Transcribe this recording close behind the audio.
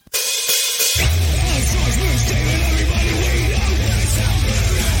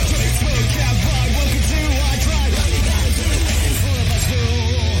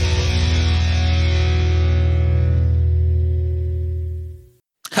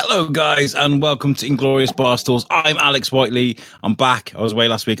Hello, guys, and welcome to Inglorious Barstools. I'm Alex Whiteley. I'm back. I was away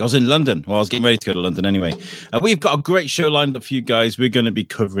last week. I was in London. Well, I was getting ready to go to London anyway. We've got a great show lined up for you guys. We're going to be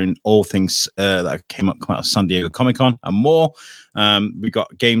covering all things that come out of San Diego Comic-Con and more. We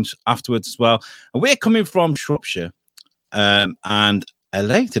got games afterwards as well. And we're coming from Shropshire and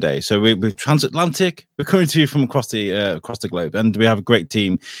LA today, so we're transatlantic. We're coming to you from across the globe, and we have a great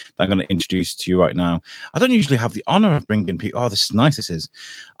team that I'm going to introduce to you right now. I don't usually have the honor of bringing people. Oh, this is nice. This is.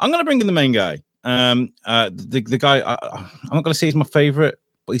 I'm going to bring in the main guy. The guy. I'm not going to say he's my favorite,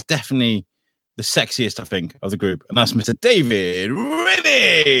 but he's definitely the sexiest, I think, of the group, and that's Mr. David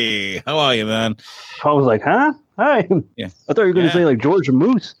Ribby. How are you, man? I was like, huh? Hi. Yeah. I thought you were going to say like George and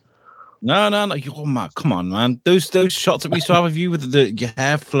Moose. No. Oh my, come on, man. Those shots that we saw of you with your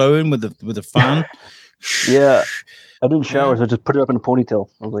hair flowing with the fan. Yeah, I didn't shower, so I just put it up in a ponytail.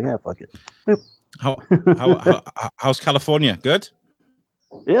 I was like, yeah, fuck it. How's California? Good.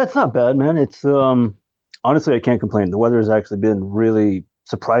 Yeah, it's not bad, man. It's honestly, I can't complain. The weather has actually been really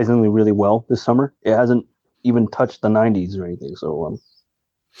surprisingly really well this summer. It hasn't even touched the 90s or anything, so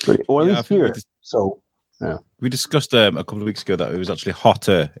or at least here. So. Yeah. We discussed a couple of weeks ago that it was actually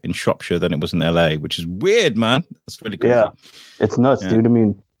hotter in Shropshire than it was in LA, which is weird, man. That's really cool. Yeah, it's nuts, dude. I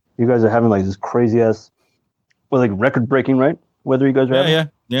mean, you guys are having like this crazy ass, like record breaking, right? Weather you guys are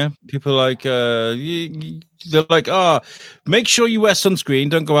having? Yeah. People like they're like, make sure you wear sunscreen.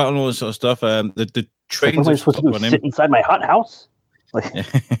 Don't go out and all this sort of stuff. The trains have stopped running. Sit inside my hot house. Like.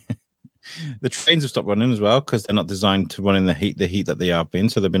 The trains have stopped running as well because they're not designed to run in the heat that they have been.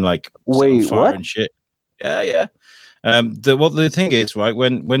 So they've been like, wait, what? And shit. Yeah. The thing is, right,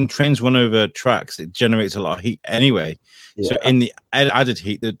 when trains run over tracks, it generates a lot of heat anyway. Yeah. So in the added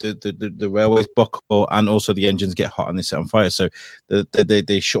heat, the railways buckle and also the engines get hot and they set on fire. So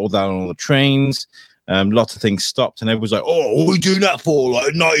they shut down all the trains. Lots of things stopped, and everyone's like, "Oh, what are we doing that for?"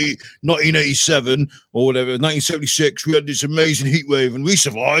 Like 1987 or whatever, 1976, we had this amazing heat wave and we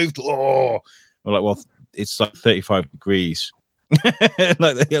survived. Oh, we're like, well, it's like 35 degrees.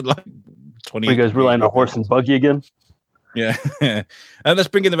 Like they had like 20. Are you guys relying on a horse and buggy again? Yeah. Let's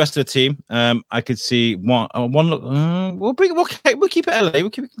bring in the rest of the team. I could see one look. We'll keep it LA. We'll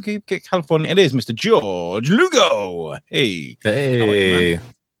keep California. It is Mr. George Lugo. Hey.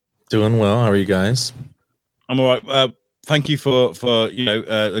 Doing well. How are you guys? I'm all right. Thank you for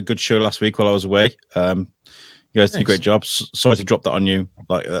a good show last week while I was away. You guys did a great job. Sorry to drop that on you,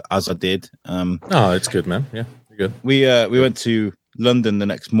 like as I did. No, it's good, man. Yeah, you're good. We went to London the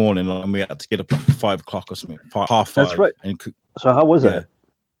next morning, and we had to get up at 5 o'clock or something. Half 5. That's right. So how was that?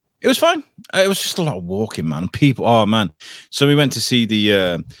 It was fine. It was just a lot of walking, man. People, oh man. So we went to see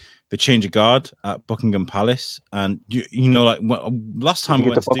the change of guard at Buckingham Palace, and you know, like last time we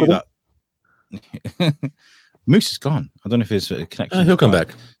went to do that. Moose is gone. I don't know if there's a connection. He'll come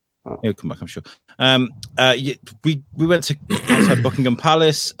back. He'll come back, I'm sure. We went to outside Buckingham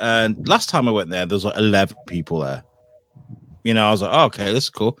Palace, and last time I went there was like 11 people there. You know, I was like, oh, okay, this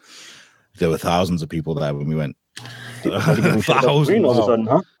is cool. There were thousands of people there when we went. Thousands. All of a sudden,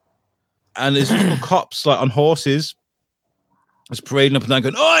 huh? And there's just cops like on horses, just parading up and down,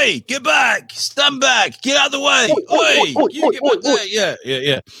 going, "Oi, get back! Stand back! Get out of the way! Oi, you get back there!"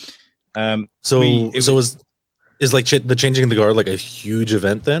 Yeah. So is like the changing of the guard like a huge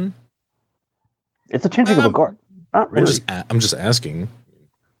event then? It's a changing of a guard. Not really. I'm just asking.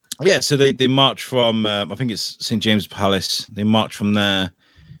 Yeah, so they march from I think it's St. James's Palace. They march from there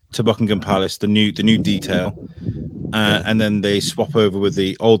to Buckingham Palace, the new detail, and then they swap over with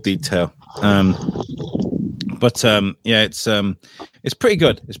the old detail. But it's pretty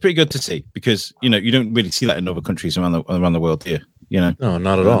good. It's pretty good to see because you know you don't really see that in other countries around the world here. You know, no,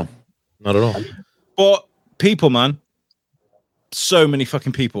 not at all, not at all. But people, man, so many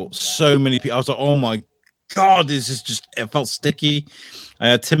fucking people, so many people. I was like, oh my God, this is just, it felt sticky. I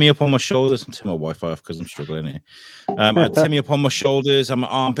had Timmy up on my shoulders. I'm turning my Wi-Fi off because I'm struggling here. I had Timmy up on my shoulders and my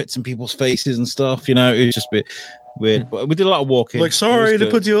armpits in people's faces and stuff. You know, it was just a bit weird. But we did a lot of walking. Like, sorry to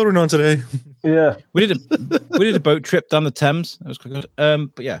put deodorant on today. Yeah, we did a boat trip down the Thames. That was quite good.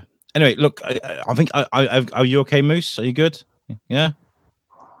 But yeah. Anyway, look, I think are you okay, Moose? Are you good? Yeah.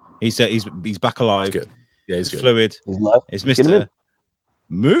 He's back alive. He's good. Yeah, he's good. Fluid. It's Mr.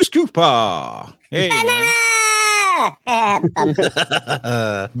 Moose Cooper. Hey. Your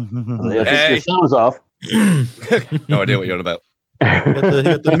sound was off. No idea what you're on about. He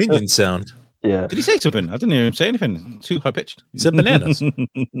got the minion sound. Yeah. Did he say something? I didn't hear him say anything. Too high pitched. He said bananas.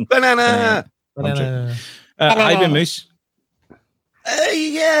 Banana. How you been, Moose?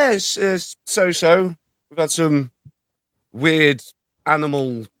 Yes. So. We've had some weird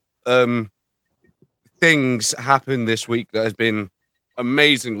animal things happen this week that has been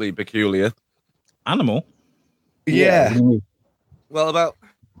amazingly peculiar. Animal. Yeah. What do you mean? Well, about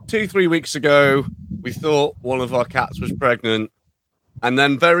 2-3 weeks ago, we thought one of our cats was pregnant, and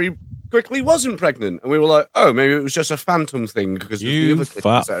then very quickly wasn't pregnant. And we were like, oh, maybe it was just a phantom thing because of the other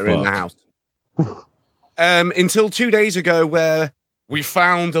kittens that are in the house. Until 2 days ago, where we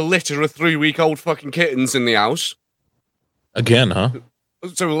found a litter of 3-week-old fucking kittens in the house. Again, huh?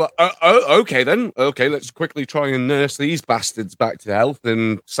 So we're like, okay then. Okay, let's quickly try and nurse these bastards back to health.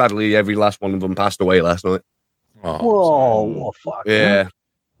 And sadly, every last one of them passed away last night. Whoa, fuck. Yeah.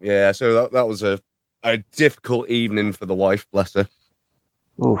 Yeah, so that was a difficult evening for the wife, bless her.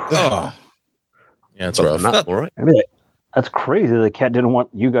 Oof. Oh, Yeah, it's rough. That's all right. I mean, that's crazy. The cat didn't want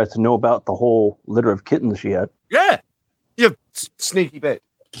you guys to know about the whole litter of kittens she had. Yeah, you sneaky bit.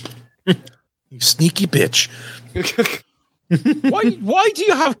 You sneaky bitch. why do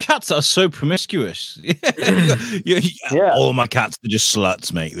you have cats that are so promiscuous? Yeah. All my cats are just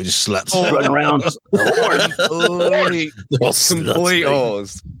sluts, mate. They're just sluts. Running around. Complete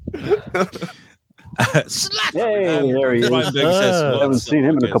oars. Slut. Hey, there he is. Ryan Berg says, I haven't seen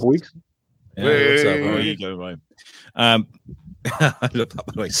him in a couple weeks. Yeah, what's up? Hey. How you go, Ryan? I love that,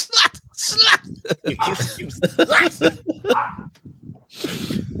 by the way. Slut.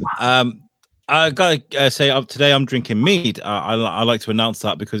 I gotta say, today I'm drinking mead. I like to announce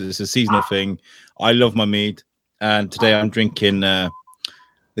that because it's a seasonal thing. I love my mead, and today I'm drinking.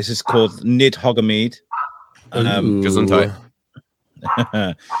 This is called Nidhogger mead. Gesundheit.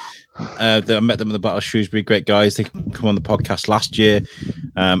 I met them at the Battle of Shrewsbury. Great guys. They come on the podcast last year,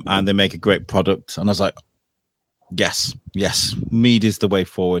 and they make a great product. And I was like, yes, mead is the way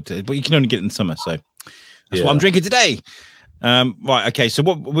forward. But you can only get it in summer, so that's what I'm drinking today. Right, okay. So,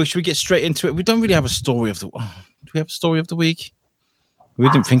 should we get straight into it? We don't really have a story of the. Do we have a story of the week? We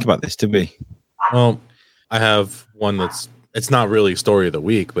didn't think about this, did we? Well, I have one it's not really story of the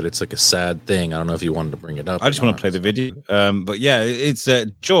week, but it's like a sad thing. I don't know if you wanted to bring it up. I just want to play the video. But yeah, it's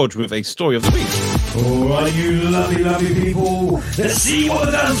George with a story of the week. All right, you lovely people, let's see what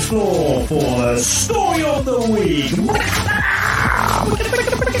the dance floor for the story of the week.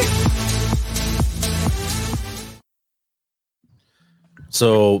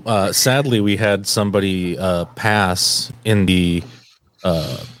 So sadly, we had somebody pass in the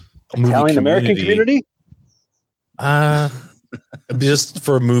Italian American community? Just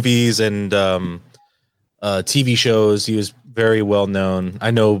for movies and TV shows. He was very well known. I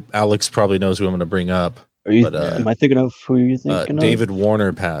know Alex probably knows who I'm going to bring up. Are you, am I thinking of who you're thinking of? David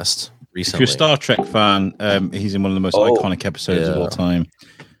Warner passed recently. If you're a Star Trek fan, he's in one of the most iconic episodes of all time.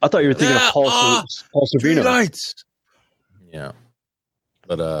 I thought you were thinking of Paul Sorvino. Lights. Yeah.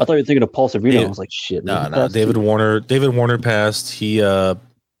 But I thought you were thinking of Paul Sorvino. I was like, shit. No. David Warner passed. He to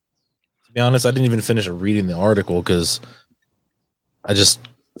be honest, I didn't even finish reading the article because I just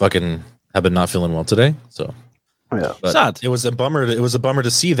fucking have been not feeling well today. So yeah, but sad. It was a bummer. It was a bummer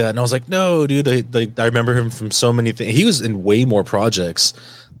to see that, and I was like, no, dude. I remember him from so many things. He was in way more projects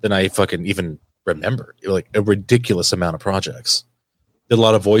than I fucking even remember. Like a ridiculous amount of projects. Did a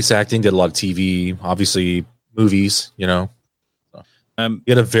lot of voice acting. Did a lot of TV. Obviously, movies. You know.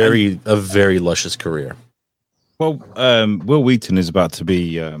 He had a very luscious career. Well, Will Wheaton is about to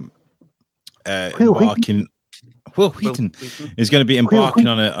be embarking. Will Wheaton is going to be embarking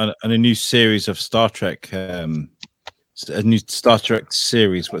on a new series of Star Trek, a new Star Trek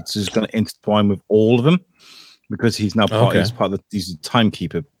series, which is going to intertwine with all of them because he's now he's a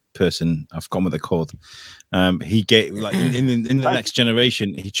timekeeper person. I've forgotten what they're called. He gave like in the next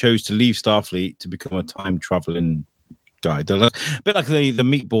generation, he chose to leave Starfleet to become a time traveling guy. They're a bit like the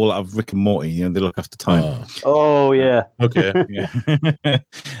meatball out of Rick and Morty. You know, they look after time. Oh yeah. Okay. Yeah.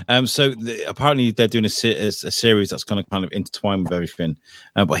 So apparently they're doing a series that's going to kind of intertwine with everything.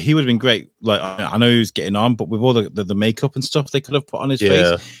 But he would have been great. Like I know he was getting on, but with all the makeup and stuff they could have put on his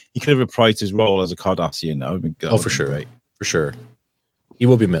face, he could have reprised his role as a Cardassian. That would have been good. For sure. Great. For sure. He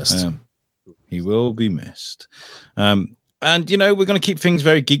will be missed. He will be missed. And, you know, we're going to keep things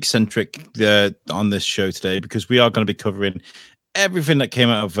very geek-centric on this show today because we are going to be covering everything that came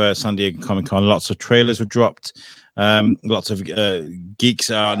out of San Diego Comic-Con. Lots of trailers were dropped. Lots of geeks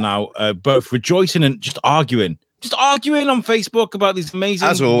are now both rejoicing and just arguing on Facebook about these amazing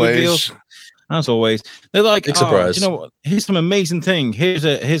reveals. As always. They're like, big surprise. You know what? Here's some amazing thing. Here's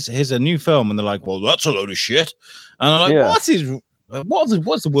a new film. And they're like, well, that's a load of shit. And I'm like, what's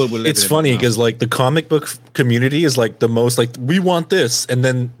the world we're living in? It's funny because like the comic book community is like the most like we want this, and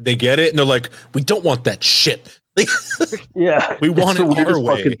then they get it and they're like we don't want that shit. Yeah, we want it our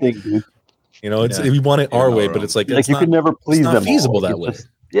way. Thing, dude. You know, we want it our way, but it's like you could never please them. Feasible that way.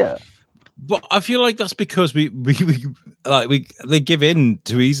 Yeah. But I feel like that's because we they give in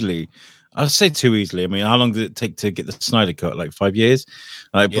too easily. I say too easily. I mean, how long did it take to get the Snyder Cut? Like 5 years.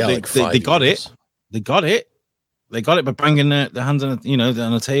 But they got it. They got it. They got it by banging their hands on on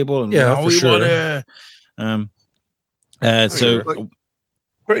the table and for sure. So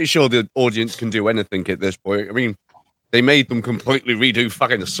pretty sure the audience can do anything at this point. I mean, they made them completely redo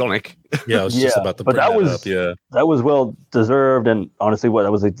fucking Sonic. Yeah, I was just about to bring that up. Yeah, that was well deserved, and honestly, that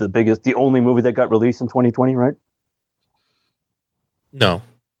was like the only movie that got released in 2020, right? No,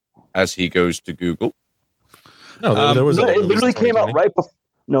 as he goes to Google. No, there was. It literally came out right before.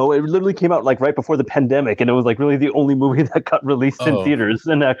 No, it literally came out like right before the pandemic, and it was like really the only movie that got released in theaters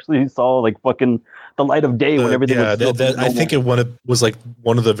and actually saw like fucking the light of day when everything was still I think it was like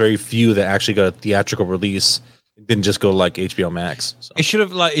one of the very few that actually got a theatrical release. It didn't just go like HBO Max. So. It should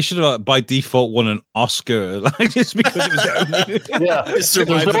have by default won an Oscar, like just because it was it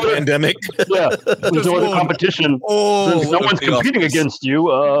survived the pandemic. Yeah, there's no other competition. No one's competing against you.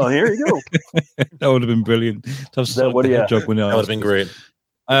 Here you go. That would have been brilliant. That would have been great.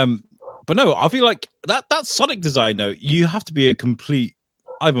 But no, I feel like that Sonic design though, you have to be a complete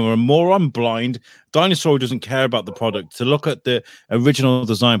either a moron, blind, dinosaur who doesn't care about the product to look at the original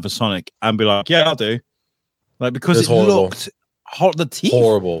design for Sonic and be like, yeah, I'll do. Like because it looked the teeth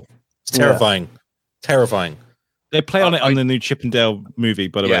horrible. It's terrifying. Terrifying. They play on it on the new Chip and Dale movie,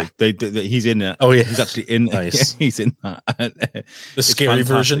 by the way. They he's in it. Oh yeah, he's actually in. Nice. He's in that. The scary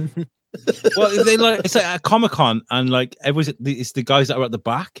version. Well, it's like at Comic-Con, and like it's the guys that are at the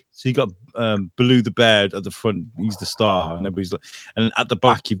back. So you got Baloo the bear at the front. He's the star, and everybody's like, and at the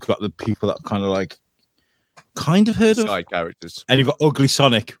back you've got the people that kind of heard of side characters, and you've got Ugly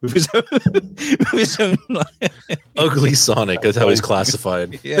Sonic with his own Ugly Sonic. That's how he's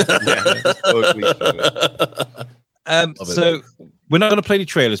classified. Ugly Sonic. So we're not going to play the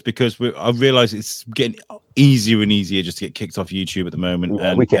trailers because I realize it's getting easier and easier just to get kicked off YouTube at the moment. Yeah,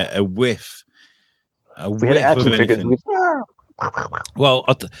 and we can. a whiff We had action figures. Well,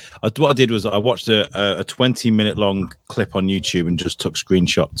 what I did was I watched a 20-minute long clip on YouTube and just took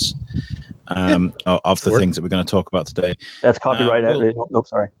screenshots of the things that we're going to talk about today. That's copyright. Nope,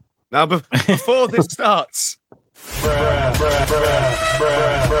 sorry. Now, before this starts.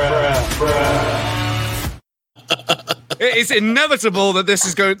 It is inevitable that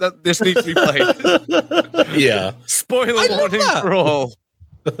this needs to be played. Yeah. Spoiler warning for all.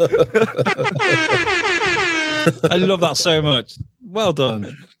 I love that so much. Well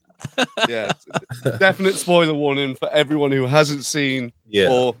done. Yeah, definite spoiler warning for everyone who hasn't seen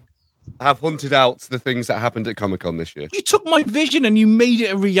or have hunted out the things that happened at Comic-Con this year. You took my vision and you made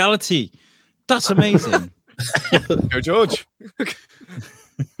it a reality. That's amazing. Go, George.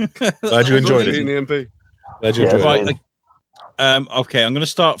 Glad you enjoyed it. Glad you enjoyed it. Okay, I'm going to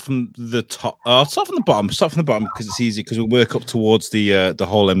start from the top. I'll start from the bottom. Because it's easy. Because we'll work up towards the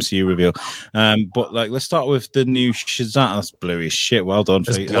whole MCU reveal. But let's start with the new Shazam. That's blurry as shit. Well done.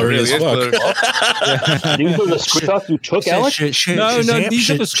 It's blurry as fuck. These are the screenshots you took, Alex? No,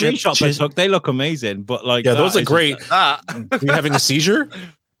 these are the screenshots I took. They look amazing. But those are great. Are you having a seizure?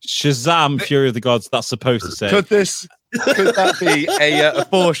 Shazam! Fury of the Gods. That's supposed to say. Could that be a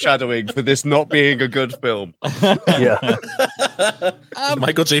foreshadowing for this not being a good film? Yeah.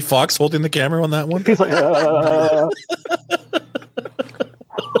 Michael J. Fox holding the camera on that one. He's like,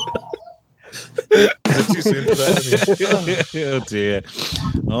 Too soon for that.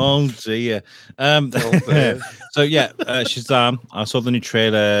 Oh dear. So Shazam. I saw the new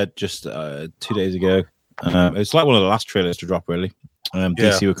trailer just 2 days ago. It's like one of the last trailers to drop, really.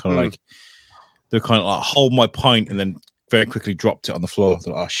 DC were kind of they're kind of like hold my point and then very quickly dropped it on the floor.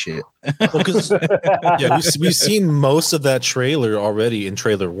 Thought, oh shit! Because we've seen most of that trailer already in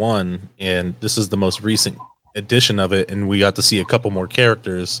trailer 1, and this is the most recent edition of it, and we got to see a couple more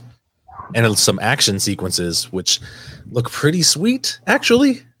characters and some action sequences, which look pretty sweet,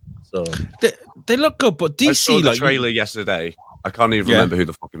 actually. So they look good, but DC I saw the trailer yesterday. I can't even remember who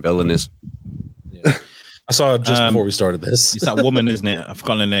the fucking villain is. Yeah. I saw it just before we started this. It's that woman, isn't it? I've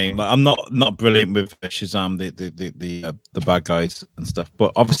forgotten her name. I'm not brilliant with Shazam, the bad guys and stuff.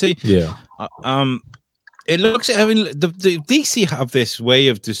 But obviously, it looks. I mean, the DC have this way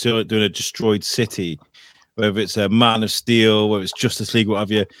of doing a destroyed city, whether it's a Man of Steel, whether it's Justice League, what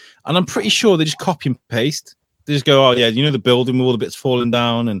have you. And I'm pretty sure they just copy and paste. They just go, oh yeah, the building with all the bits falling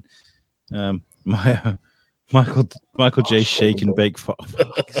down, and Michael J. Shake and Bake. For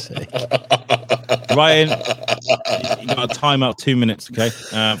fuck's sake. Ryan, you got a timeout 2 minutes, okay?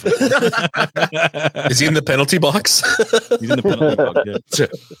 Is he in the penalty box? He's in the penalty box, yeah.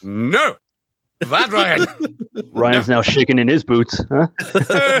 No. That Ryan. Ryan's now shaking in his boots. Huh?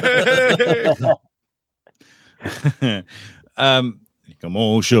 Come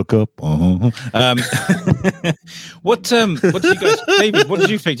on, shook up. What did you guys, David? What did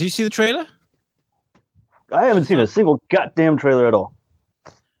you think? Did you see the trailer? I haven't seen a single goddamn trailer at all.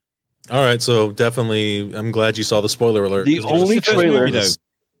 All right, so definitely, I'm glad you saw the spoiler alert. The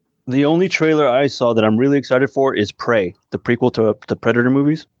only trailer I saw that I'm really excited for is Prey, the prequel to the Predator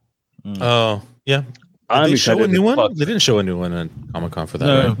movies. Oh, yeah. Did they show a new one? They didn't show a new one at Comic-Con for that.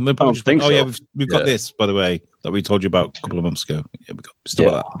 No, right? I don't think so. Yeah, we've got Yeah. this, by the way, that we told you about a couple of months ago. Yeah, we got still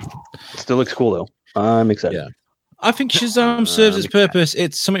got that. Still looks cool though. I'm excited. Yeah. I think Shazam serves its purpose.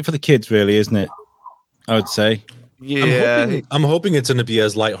 It's something for the kids, really, isn't it? I would say. Yeah, I'm hoping it's going to be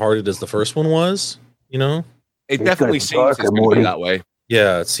as lighthearted as the first one was. You know? it definitely It's seems it's darker, going to be Morty. that way.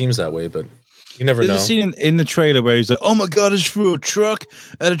 Yeah, it seems that way, but you never There's know. a scene in the trailer where he's like, "Oh my god, I just threw a truck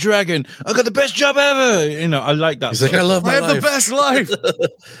at a dragon. I got the best job ever." You know, I like that. He's like, I love I my have life. the best life.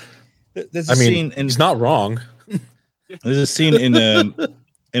 There's a I mean, scene in he's not wrong. There's a scene in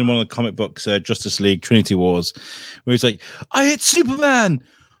one of the comic books, Justice League Trinity Wars, where he's like, "I hit Superman."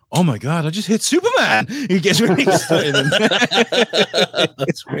 Oh my god, I just hit Superman. He gets really excited.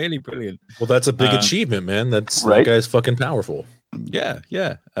 It's really brilliant. Well, that's a big achievement, man. That Right. guy's fucking powerful. Yeah.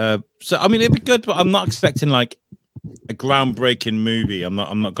 So I mean, it'd be good, but I'm not expecting like a groundbreaking movie. I'm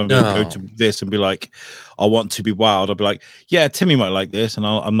not going to No. go to this and be like, I want to be wild. I'll be like, yeah, Timmy might like this, and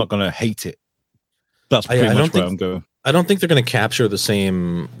I'm not going to hate it. That's pretty I much don't where think- I'm going. I don't think they're going to capture the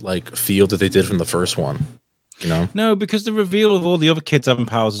same like feel that they did from the first one. You know? No, because the reveal of all the other kids having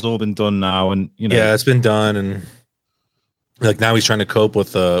powers has all been done now, and you know, Yeah, it's been done, and like now he's trying to cope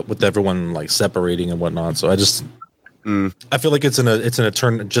with everyone like separating and whatnot. So I just I feel like it's gonna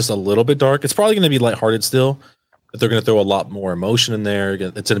turn just a little bit dark. It's probably gonna be lighthearted still, but they're gonna throw a lot more emotion in there.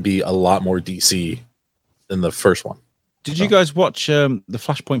 It's gonna be a lot more DC than the first one. Did you guys watch the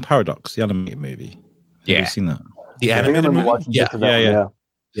Flashpoint Paradox, the animated movie? Yeah. Have you seen that? The I think I animated remember movie, watching yeah, bits of that one, yeah.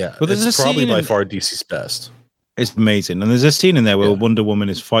 yeah. But there's it's a probably scene by in- far DC's best. It's amazing. And there's a scene in there where Yeah. Wonder Woman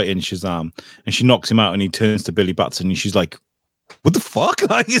is fighting Shazam, and she knocks him out, and he turns to Billy Batson, and she's like, "What the fuck?"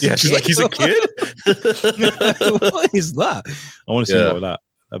 Like, he's Yeah, she's like, he's a kid. What is that? I want to see Yeah. more of that.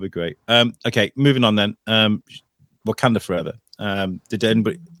 That'd be great. Okay, moving on then. Wakanda Forever. Did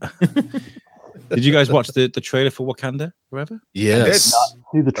anybody? Did you guys watch the trailer for Wakanda Forever? Yes,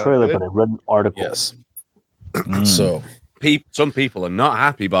 See the trailer, but I read an article. yes. Mm. So Some people are not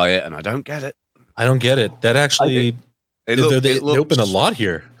happy by it, and I don't get it. I don't get it. That actually they open a lot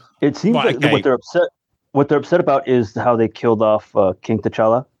here. It seems Right, like okay. what they're upset about is how they killed off What King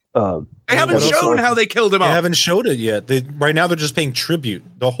T'Challa. They haven't else shown how they killed him They off. haven't showed it yet. Right now they're just paying tribute.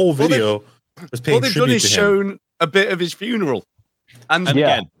 The whole Well, video is paying All they've done tribute is to him. shown a bit of his funeral, and And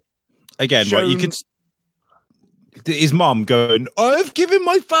Yeah. again, right? You Shown- can. His mom going, "I've given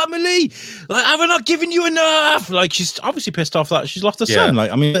my family. Like, have I not given you enough?" Like, she's obviously pissed off that she's lost her Yeah. son.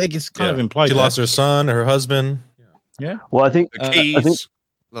 Like, I mean, like, it's kind of implied. She there. lost her son, her husband. Well, I think the I think keys.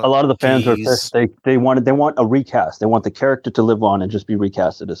 a lot of the fans are Jeez. pissed. They want a recast. They want the character to live on and just be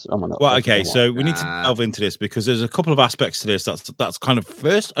recasted as someone else. Well, That's what okay, they want. so we need to delve into this because there's a couple of aspects to this that's kind of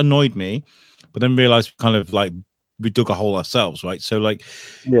first annoyed me, but then realized kind of like we dug a hole ourselves, right? So like,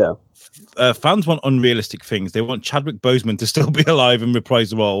 yeah, fans want unrealistic things. They want Chadwick Boseman to still be alive and reprise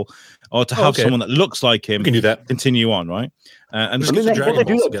the role, or to have okay. someone that looks like him We can do that. continue on, right? And Just I mean, get the can't they Dragon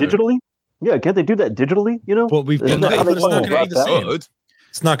do Balls that together. digitally? Yeah, can't they do that digitally? You know, but we've Isn't done that how that. they It's not fucking gonna be wrap the that? same. Good.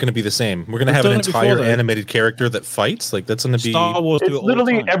 It's not going to be the same. We're going to We've have an done it before, entire though. animated character that fights. Like that's going to be. Star Wars do it It's all the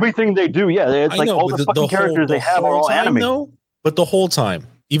literally time. everything they do. Yeah, it's I like know, all but the fucking characters they have are all time, animated. though, but the whole time,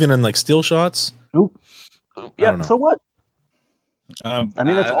 even in like still shots. Yeah, don't know. so what? I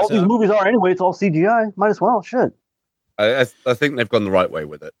mean, that's all so- these movies are anyway. It's all CGI. Might as well. Shit. I think they've gone the right way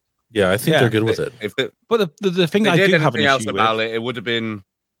with it. Yeah, I think Yeah. they're good with it. If they, But the thing they I did do have an anything else issue about with, it, it would have been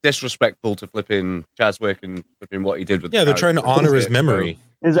disrespectful to flipping Chadwick and flipping what he did with. Yeah, the they're trying to character. honor his memory.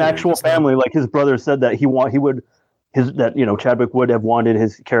 His Yeah, actual that's not- family, like his brother said that Chadwick would have wanted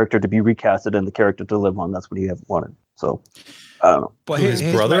his character to be recasted and the character to live on. That's what he have wanted. So I don't know. but His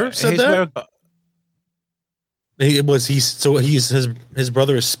here's brother where- said here's that? where- His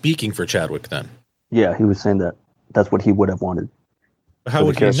brother is speaking for Chadwick then. Yeah, he was saying that. That's what he would have wanted. How For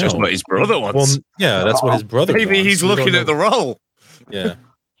would the he character. That's know? what his brother wants. Well, yeah, that's what his brother. Maybe wants. he's We don't looking know. at the role. Yeah,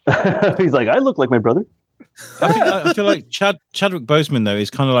 He's like, I look like my brother. I feel like Chadwick Boseman though is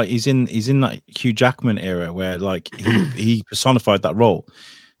kind of like he's in that Hugh Jackman era where like he personified that role.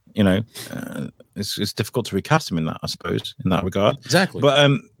 You know, it's difficult to recast him in that, I suppose, in that regard. exactly. But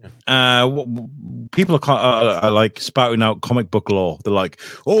people are like spouting out comic book lore. They're like,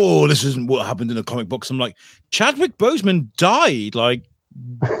 "Oh, this isn't what happened in the comic books." I'm like, Chadwick Boseman died. Like,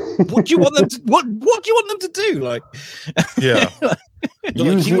 what do you want them to? What do you want them to do? Like, Yeah.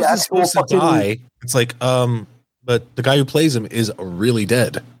 Use he the was actual supposed to die. It's like, but the guy who plays him is really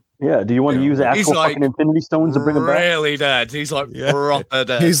dead. Yeah. Do you want to use He's actual like fucking Infinity Stones to bring him back? Really dead. He's like proper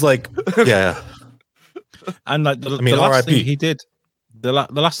dead. He's like, yeah. and like the last R.I.P. thing he did. The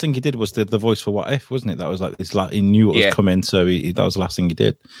last thing he did was the voice for What If, wasn't it? That was like this. Like he knew what was coming, so that was the last thing he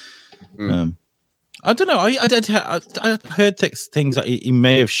did. I don't know. I heard things that he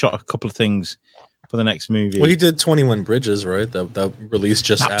may have shot a couple of things for the next movie. Well, he did 21 Bridges, right? That released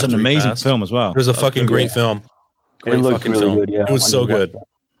just That's after an he amazing passed. film as well. It was a fucking great film. Great It looked fucking really film. good. Yeah, It was so good.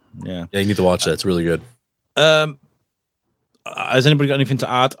 Yeah. Yeah, you need to watch that. It's really good. Has anybody got anything to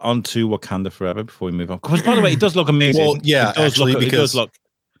add on to Wakanda Forever before we move on? Because by the way, it does look amazing. Well, yeah, it does actually, look, because it does look.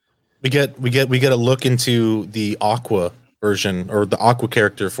 we get a look into the Aqua version or the Aqua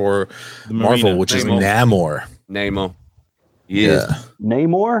character for Marvel, which is Namor. Namor. Yeah.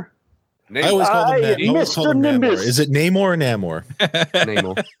 Namor? I always call him Mr. Nimbus. Is it Namor or Namor?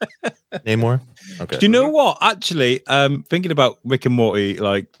 Namor. Namor? Okay. Do you know what? Actually, thinking about Rick and Morty,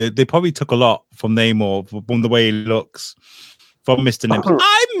 like they probably took a lot from Namor from the way he looks from Mr. Nimbus.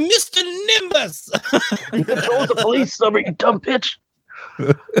 I'm Mr. Nimbus. He controls the police, summer, you dumb bitch.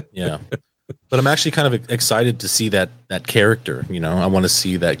 Yeah. But I'm actually kind of excited to see that character. You know, I want to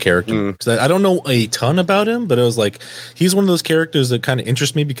see that character. 'Cause I don't know a ton about him, but it was like he's one of those characters that kind of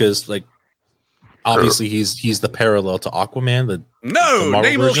interest me because, like, obviously he's the parallel to Aquaman. The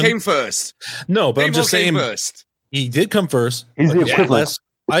Namor version. came first. No, but I'm just saying first. he did come first. He's the equivalent.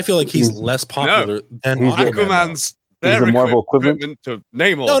 I feel like he's less popular than he's the- Aquaman's He's the Marvel equivalent to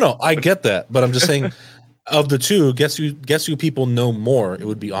Namor. No, I get that, but I'm just saying, of the two, guess who people know more? It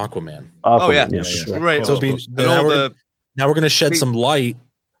would be Aquaman. Oh yeah, yeah. Right. So now we're going to shed some light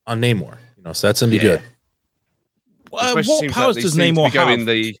on Namor. You know, so that's going to be good. What powers does Namor have?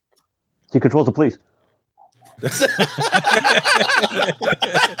 He controls the police.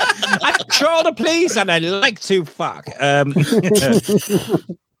 I control the police and I like to fuck. No,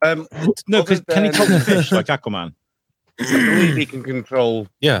 because can he talk to fish like Aquaman? I believe he can control.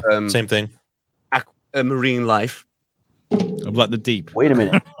 Yeah, same thing. Marine life. Of like the deep. Wait a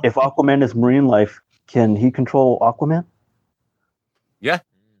minute. If Aquaman is marine life, can he control Aquaman? Yeah.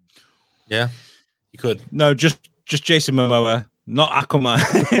 Yeah, he could. No, just Jason Momoa, not Aquaman.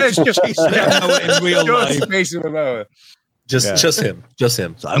 It's just Jason Momoa in real life. Jason Momoa. Just him. Just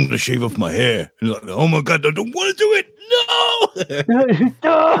him. So I'm gonna shave off my hair. And like, oh my god, I don't want to do it.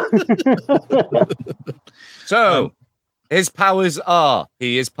 No. So his powers are: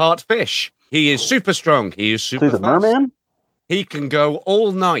 he is part fish. He is super strong. He is super He's a fast. merman? He can go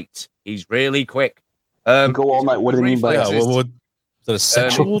all night. He's really quick. Go all night. What do they mean by that? Is that a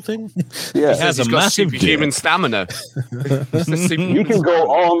sexual thing? Yeah. He has a got massive superhuman dick. stamina. He can go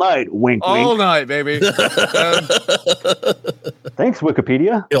all night. Wink, all wink. night, baby. Thanks,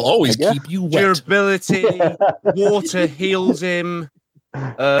 Wikipedia. He'll always I guess. keep you wet. Durability. Water heals him.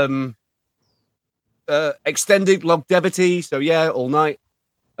 Extended longevity. So yeah, all night.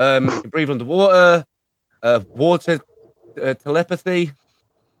 You can breathe underwater. Water telepathy.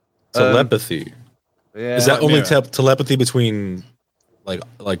 Telepathy. Yeah. Is that only Mira. telepathy between like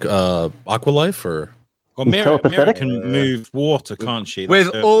Aqualife or? Well, He's Mira telepathetic? can move water, can't she? with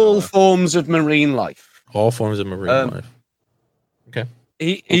That's her all power. forms of marine life? All forms of marine life. Okay.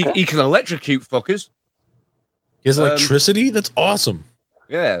 He can electrocute fuckers. He has electricity? That's awesome.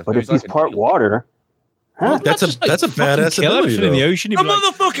 Yeah. But so if he's like part water, huh? That's a Just, like, fucking badass kill ability, everything in the though. ocean. He'd the be like,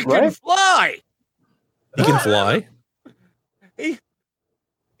 motherfucker can Right? fly. He can fly.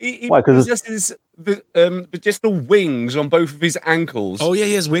 He Why? 'Cause possesses just the wings on both of his ankles, Oh yeah,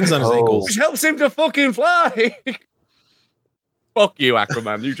 he has wings on his Oh. ankles. which helps him to fucking fly. Fuck you,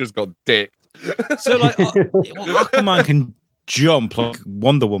 Aquaman. You just got dick. so like Aquaman can jump like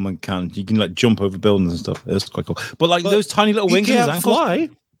Wonder Woman can. You can like jump over buildings and stuff. That's quite cool. But like those tiny little He wings in his can't ankles. fly.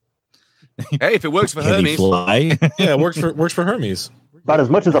 Hey, if it works for Can he Hermes, fly? Yeah, it works for Hermes. About as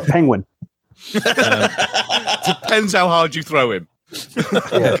much as a penguin. depends how hard you throw him.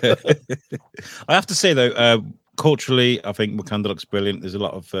 I have to say though, culturally, I think Wakanda looks brilliant. There's a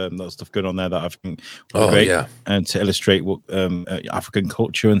lot of stuff going on there that I think will be great, yeah. and to illustrate what African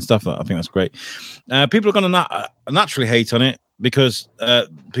culture and stuff. I think that's great. People are going to naturally hate on it because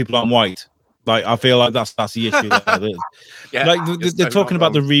people aren't white. Like I feel like that's the issue. There. Yeah, Like you're they're so talking not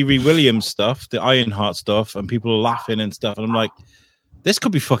about the wrong. Riri Williams stuff, the Ironheart stuff, and people are laughing and stuff. And I'm like, this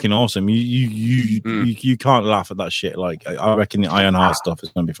could be fucking awesome. You can't laugh at that shit. Like I reckon the Ironheart stuff is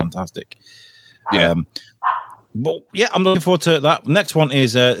going to be fantastic. Yeah. But yeah, I'm looking forward to that. Next one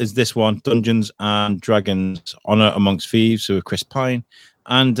is this one, Dungeons and Dragons: Honor Amongst Thieves, with Chris Pine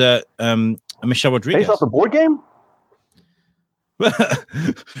and Michelle Rodriguez. Based off the board game?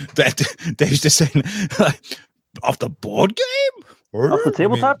 Dave's just saying, off the board game? Off the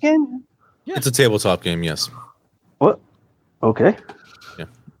tabletop game? Yeah. It's a tabletop game, yes. What? Okay. Yeah.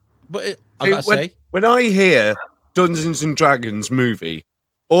 But I gotta say, when I hear Dungeons and Dragons movie,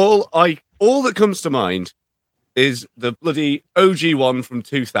 all that comes to mind is the bloody OG one from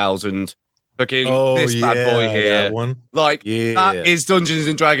 2000. Fucking this bad boy here. That one. Like, that is Dungeons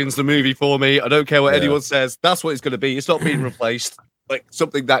and Dragons, the movie for me. I don't care what anyone says. That's what it's going to be. It's not being replaced. Like,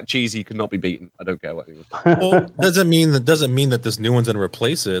 something that cheesy cannot be beaten. I don't care what anyone says. Well, doesn't mean that this new one's going to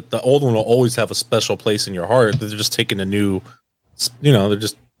replace it. The old one will always have a special place in your heart. They're just taking a new, they're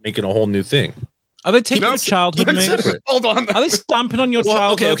just making a whole new thing. Are they taking your childhood? Hold on. Are they stamping on your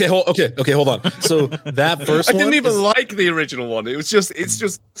childhood? Okay, hold on. So that first I didn't even like the original one. It's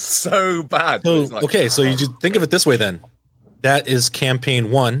just so bad. So, like, so you just think of it this way then. That is campaign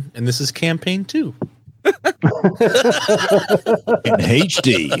 1, and this is campaign 2. In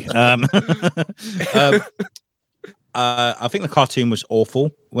HD. I think the cartoon was awful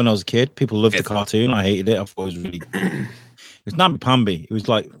when I was a kid. People loved the cartoon. I hated it. I thought it was really. It was namby-pamby. It was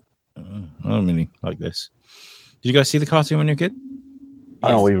like. I don't really like this. Did you guys see the cartoon when you were a kid? I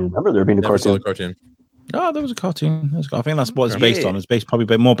don't even remember there being a cartoon. Oh, there was a cartoon. I think that's what it's based on. It's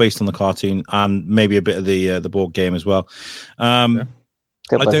probably more based on the cartoon and maybe a bit of the board game as well. I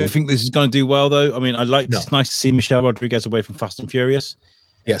don't think this is going to do well, though. I mean, it's nice to see Michelle Rodriguez away from Fast and Furious.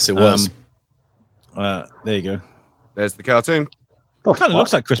 Yes, it was. There you go. There's the cartoon. It kind of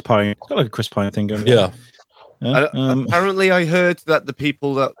looks like Chris Pine. It's got like a Chris Pine thing going on. Yeah. Apparently, I heard that the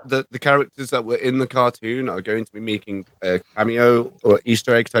people the characters that were in the cartoon are going to be making a cameo or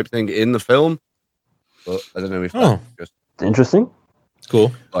Easter egg type thing in the film. But I don't know if that's just interesting.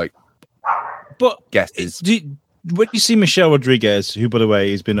 Cool. Like, but guesses. When you see Michelle Rodriguez, who by the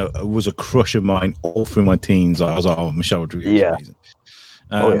way was a crush of mine all through my teens, I was like, oh, Michelle Rodriguez. Yeah.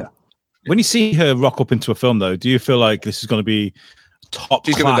 Amazing. When you see her rock up into a film, though, do you feel like this is going to be top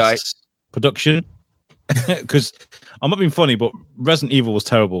class production? Because I'm not being funny, but Resident Evil was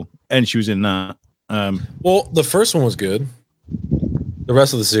terrible, and she was in that. Well, the first one was good. The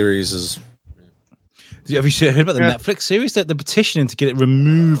rest of the series is. Have you heard about the Netflix series? That they're petitioning to get it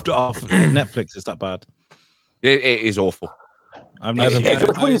removed off Netflix. Is that bad? It is awful. What do you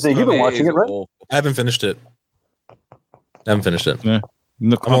think? You've been watching it, right? I haven't finished it. Yeah.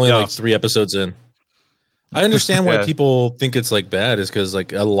 I'm only like 3 episodes in. I understand why people think it's like bad is because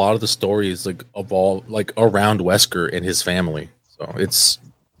like a lot of the stories like evolve like around Wesker and his family. So it's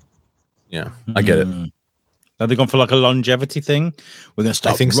I get it. Are they going for like a longevity thing? We're going to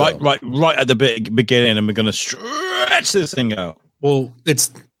start right at the beginning, and we're going to stretch this thing out. Well,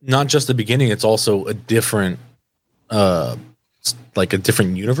 it's not just the beginning; it's also a different, like a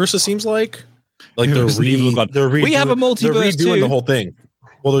different universe. It seems like we have a multiverse. They're redoing the whole thing.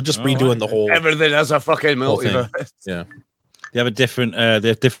 Well, they're just redoing the whole. Everything has a fucking multiverse. Yeah, they have a different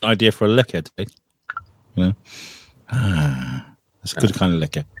idea for a liquor. That's a good kind of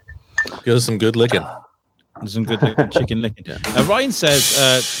liquor. Give some good licking. Some good chicken licking. Yeah. Ryan says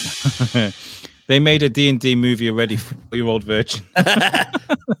they made a D&D movie already for 4-year-old virgin.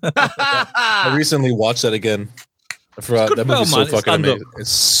 I recently watched that again. I forgot that movie's so fucking amazing. It's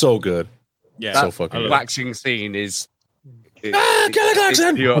so good. Yeah, so fucking good. Waxing scene is. Kelly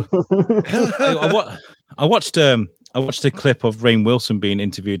Clarkson. I watched a clip of Rainn Wilson being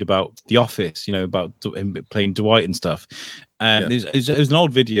interviewed about The Office. About him playing Dwight and stuff. And it was an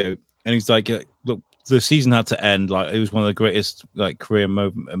old video, and he's like, "Look, the season had to end. Like, it was one of the greatest like career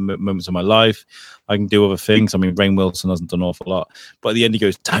moments of my life. I can do other things. I mean, Rainn Wilson hasn't done an awful lot, but at the end he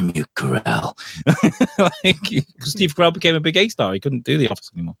goes, "Damn you, Carell!" Steve Carell became a big A star. He couldn't do The Office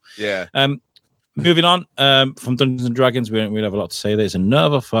anymore. Yeah. Moving on from Dungeons and Dragons, we don't have a lot to say. There's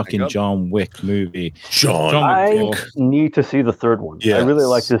another fucking John Wick movie. I need to see the third one. Yes. I really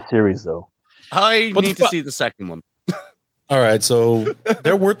like this series, though. I need to see the second one. All right, so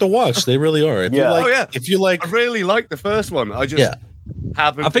they're worth the watch. They really are. If you like, I really like the first one. I just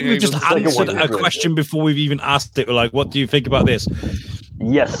haven't. I think we just answered a question before we've even asked it. We're like, "What do you think about this?"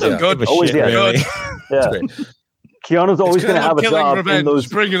 Yes, good. Always, really. Yeah. Keanu's always going to have a job in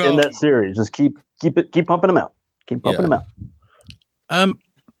that series. Just keep pumping them out. Keep pumping them out.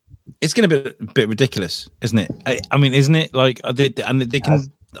 It's going to be a bit ridiculous, isn't it? I mean, isn't it? Like, they can.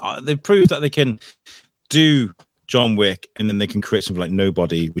 They've proved that they can do John Wick, and then they can create something like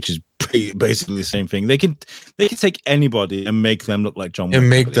Nobody, which is basically the same thing. They can take anybody and make them look like John Wick. And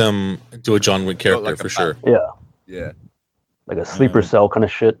make them do a John Wick character like for sure. Yeah. Like a sleeper cell kind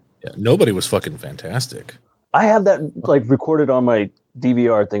of shit. Yeah, Nobody was fucking fantastic. I have that like recorded on my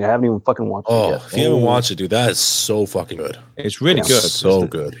DVR thing. I haven't even fucking watched it yet. If you haven't watched it, dude, that is so fucking good. It's really good. So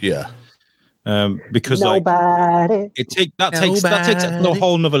good. Yeah. Because Nobody. like that takes it to a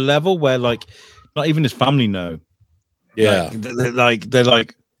whole nother level where like not even his family know. Yeah. They're like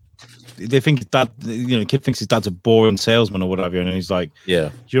they think that kid thinks his dad's a boring salesman or whatever, and he's like, yeah,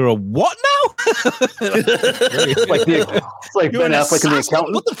 you're a what now? it's like Ben Affleck in The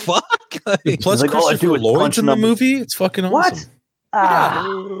Accountant. What the fuck? Plus, like, Christopher Lloyd's in the movie. It's fucking awesome. What?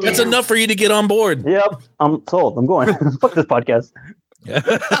 Yeah. That's enough for you to get on board. Yep, I'm sold. I'm going. Fuck this podcast.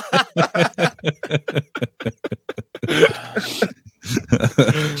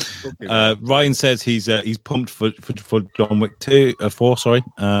 Ryan says he's pumped for John Wick 4. Sorry.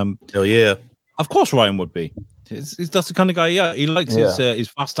 Hell yeah! Of course, Ryan would be. That's the kind of guy. Yeah, he likes his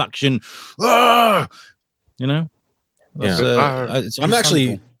fast action. You know. I'm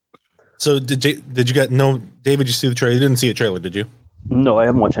actually. So did you get David? You see the trailer? You didn't see the trailer, did you? No, I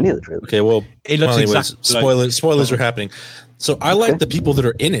haven't watched any of the trailers. Okay, well, it looks exactly spoilers are happening. So I like the people that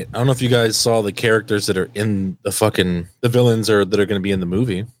are in it. I don't know if you guys saw the characters that are in the villains that are going to be in the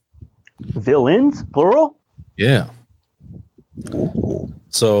movie. Villains, plural. Yeah.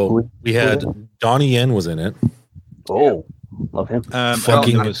 So we had Donnie Yen was in it. Oh, love him.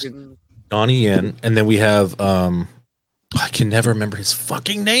 Donnie Yen, and then we have I can never remember his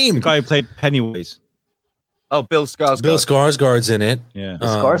fucking name. The guy who played Pennywise. Oh, Bill Skarsgård. Bill Skarsgård's in it. Yeah.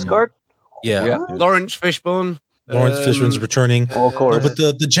 Skarsgård? Yeah. Lawrence Fishburne. Lawrence Fishburne's returning. Oh, of course. But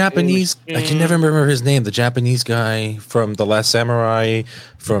the Japanese, I can never remember his name. The Japanese guy from The Last Samurai,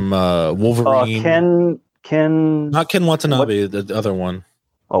 from Wolverine. Ken. Not Ken Watanabe, the other one.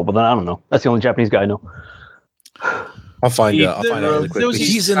 Oh, well, then I don't know. That's the only Japanese guy I know. I'll find out really quick. But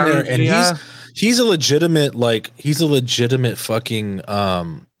he's in there, and he's a legitimate fucking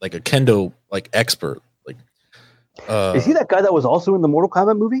like a kendo like expert. Like, is he that guy that was also in the Mortal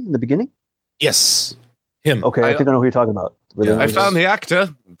Kombat movie in the beginning? Yes, him. Okay, I think I know who you're talking about. I found the actor.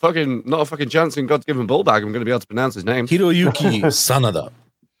 Fucking not a fucking chance in God's given ball bag. I'm going to be able to pronounce his name. Hiroyuki Sanada.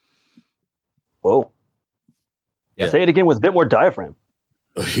 Whoa. Yeah. Say it again with a bit more diaphragm.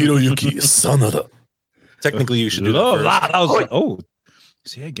 Hiroyuki Sanada. Technically, you should do that.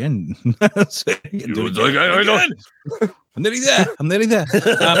 See again. I'm nearly there.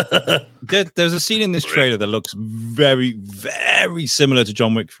 There's a scene in this trailer that looks very, very similar to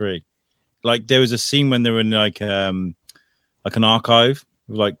John Wick 3. Like there was a scene when they were in like an archive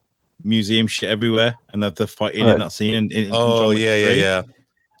with like museum shit everywhere, and they're fighting in that scene. In John Wick 3. Yeah.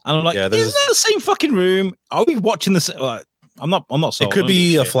 And I'm like, isn't that the same fucking room? Are we watching this? I'm not sold. It could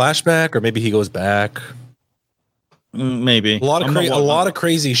be a flashback, or maybe he goes back. Maybe a lot of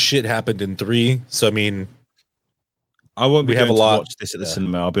crazy shit happened in 3. So I mean, I won't be going to watch this at the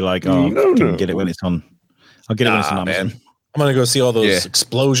cinema. I'll be like, get it when it's on. I'll get it when it's on Amazon. I'm gonna go see all those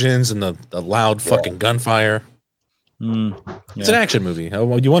explosions and the loud fucking gunfire. It's an action movie.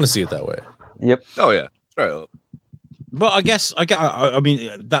 You want to see it that way. Yep. Oh yeah. Straight up. But I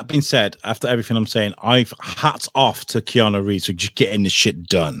mean, that being said, after everything I'm saying, I've hats off to Keanu Reeves for just getting this shit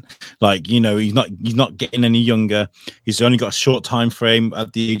done. Like, he's not getting any younger. He's only got a short time frame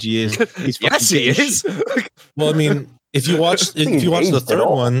at the age he is. Yes, he is. Well, I mean, if you watch the third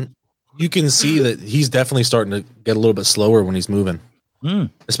one, you can see that he's definitely starting to get a little bit slower when he's moving.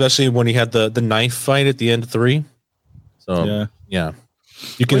 Especially when he had the knife fight at the end of 3. So yeah.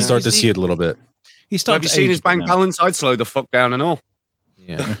 You can start to see it a little bit. Have you seen his bank balance? I'd slow the fuck down and all.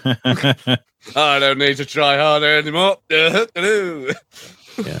 Yeah. I don't need to try harder anymore. Yeah.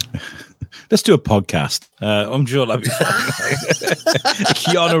 Let's do a podcast. I'm sure that'd be fun.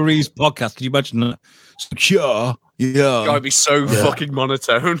 Keanu Reeves podcast. Can you imagine that? Secure. Yeah. Gotta be so fucking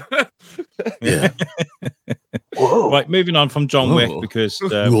monotone. Yeah. Right, moving on from John Wick because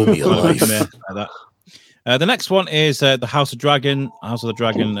the next one is the House of the Dragon.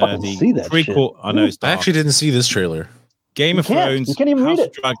 The prequel. I know it's dark. I actually didn't see this trailer. Game of Thrones. You can't even read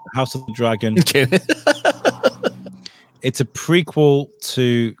it. House of the Dragon. It's a prequel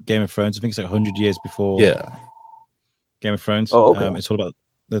to Game of Thrones. I think it's like 100 years before. Game of Thrones. Oh, okay. It's all about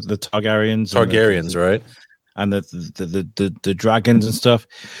the Targaryens. Targaryens, right? And the dragons and stuff.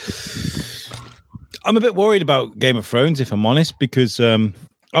 I'm a bit worried about Game of Thrones, if I'm honest, because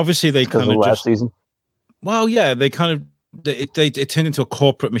obviously they kind of last season. Well, yeah, they kind of it turned into a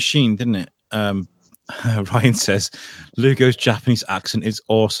corporate machine, didn't it? Ryan says Lugo's Japanese accent is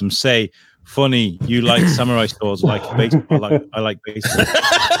awesome. Say Funny, you like samurai swords, like baseball. I like baseball.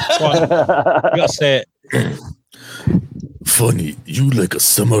 You gotta say it. Funny, you like a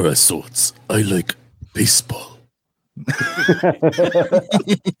samurai swords. I like baseball.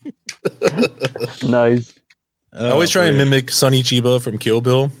 Nice. I always try and mimic Sonny Chiba from Kill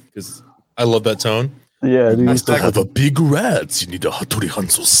Bill because I love that tone. Yeah, dude. I still have a big rat. You need a Hattori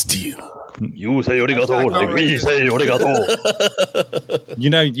Hanzo steel. You say arigato, like we say arigato. You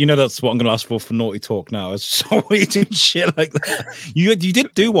know that's what I'm going to ask for Naughty Talk now. It's so weird and shit like that. You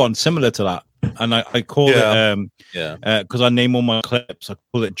did do one similar to that, and I call it because I name all my clips. I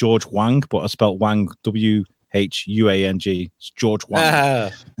call it George Wang, but I spelled Wang WHUANG. It's George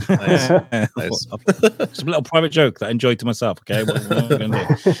Wang. Nice. It's a little private joke that I enjoyed to myself. Okay, what am I gonna do?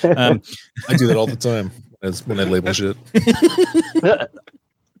 I do that all the time when I label shit.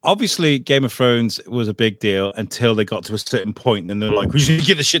 Obviously, Game of Thrones was a big deal until they got to a certain point, and they're like, "We should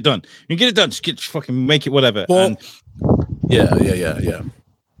get this shit done. You get it done. Just fucking make it whatever." Well, and yeah.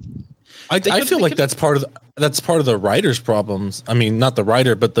 I feel like that's part of the writer's problems. I mean, not the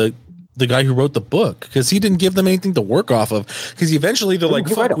writer, but the guy who wrote the book, because he didn't give them anything to work off of. Because eventually they're like,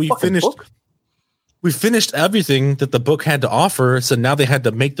 "Fuck, we finished everything that the book had to offer." So now they had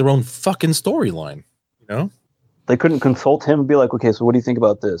to make their own fucking storyline. You know. They couldn't consult him and be like, okay, so what do you think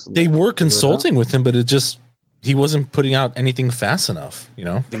about this? They were consulting with him, but he wasn't putting out anything fast enough, you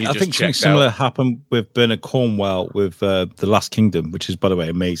know? I think something similar happened with Bernard Cornwell with The Last Kingdom, which is, by the way,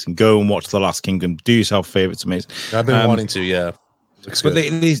 amazing. Go and watch The Last Kingdom. Do yourself a favor. It's amazing. I've been wanting to, yeah. But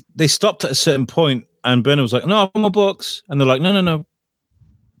they stopped at a certain point, and Bernard was like, no, I want more books. And they're like, no.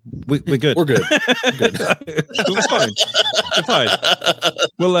 We're good. We're good. It's fine. It's fine.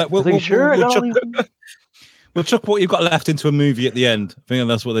 We'll chuck what you've got left into a movie at the end. I think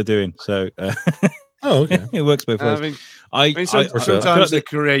that's what they're doing. So, okay, it works both ways. I mean, sometimes the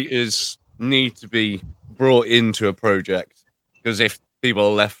creators need to be brought into a project, because if people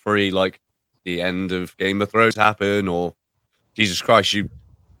are left free, like the end of Game of Thrones happen, or Jesus Christ, you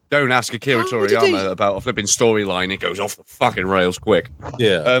don't ask Akira Toriyama about a flipping storyline; it goes off the fucking rails quick.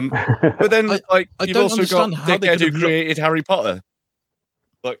 Yeah. But then, you've also got Dickhead who created Harry Potter.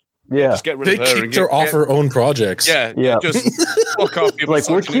 Yeah, just get rid they of her kicked her off her own projects. Yeah. Just fuck off. Like,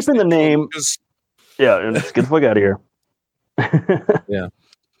 we're keeping the name. Yeah, and just get the fuck out of here. Yeah.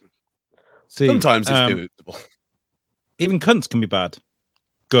 See, sometimes it's inevitable. Even cunts can be bad.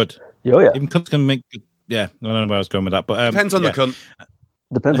 Good. Oh yeah. Even cunts can make good. Yeah, I don't know where I was going with that, but depends on the cunt.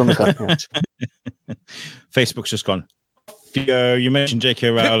 Depends on the cunt. Yeah. Facebook's just gone. You mentioned J.K.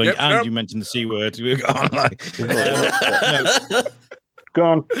 Rowling, and you mentioned the C word. We're gone like.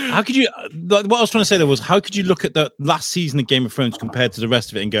 Gone. How could you? What I was trying to say there was, how could you look at the last season of Game of Thrones compared to the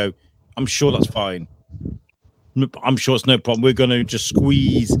rest of it and go, "I'm sure that's fine. I'm sure it's no problem. We're going to just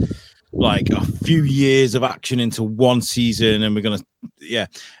squeeze like a few years of action into one season, and we're going to, yeah."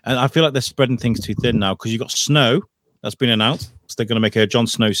 And I feel like they're spreading things too thin now, because you got Snow that's been announced. So they're going to make a Jon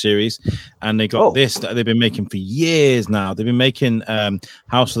Snow series, and they got this that they've been making for years now. They've been making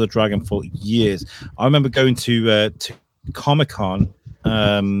House of the Dragon for years. I remember going to Comic-Con. With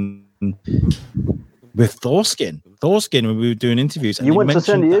Thorskin when we were doing interviews, and you went to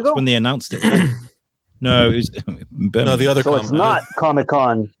San Diego when they announced it. No, it was the other. So it's not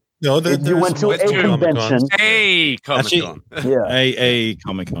Comic-Con. No, you went to a convention. A Comic-Con. A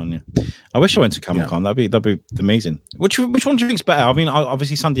Comic-Con. Yeah, I wish I went to Comic-Con. Yeah. That'd be amazing. Which one do you think's better? I mean,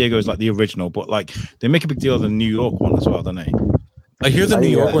 obviously San Diego is like the original, but like they make a big deal of the New York one as well, don't they? I hear the New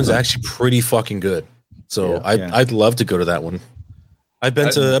York one's actually pretty fucking good. So I'd love to go to that one. I've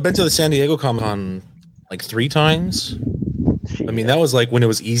been to the San Diego Comic-Con like 3 times. I mean, that was like when it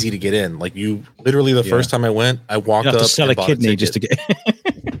was easy to get in. Like, you literally the first time I went, I walked up to sell a kidney just to get.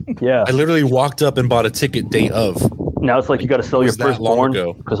 Yeah, I literally walked up and bought a ticket day of. Now it's like you got to sell your firstborn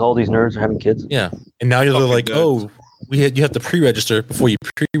because all these nerds are having kids. Yeah, and now you're like, you have to pre-register before you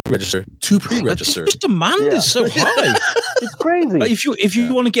pre-register to pre-register. Just demand is so high. It's crazy. Like, if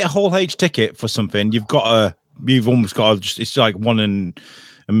you want to get a whole age ticket for something, you've almost got to. It's like 1 in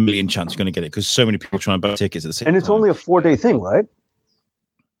a million chance you're going to get it, because so many people trying to buy tickets at the same time. And it's only a 4-day thing, right?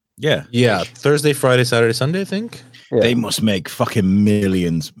 Yeah. Thursday, Friday, Saturday, Sunday, I think. Yeah. They must make fucking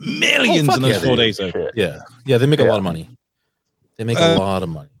millions in those 4 days. Though. Yeah, they make a lot of money. They make a lot of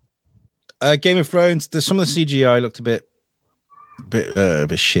money. Game of Thrones. There's some of the CGI looked a bit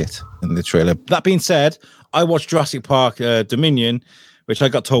shit in the trailer. That being said, I watched Jurassic Park Dominion, which I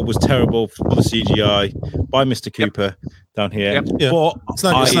got told was terrible for the CGI by Mr. Cooper down here. Yep. Yeah. But it's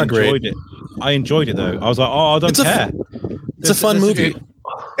not great. I enjoyed it though. I was like, I don't care. It's a fun movie.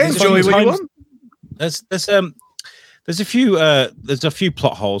 Enjoy what you want. there's a few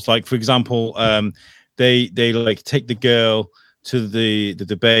plot holes. Like for example, they like take the girl to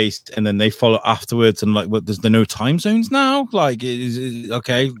the base and then they follow afterwards, and like there's no time zones now. Like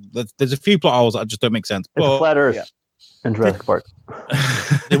okay, there's a few plot holes that just don't make sense. It's a flat Earth in Jurassic Park.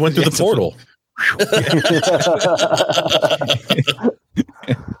 They went through the portal.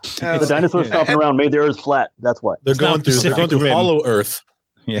 The dinosaurs stomping around made the Earth flat. That's why they're going through Hollow Earth.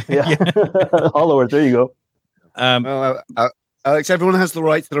 Yeah. Hollow Earth. There you go. Well, Alex, everyone has the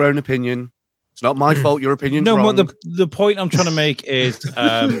right to their own opinion. It's not my fault. Your opinion's wrong. What the point I'm trying to make is,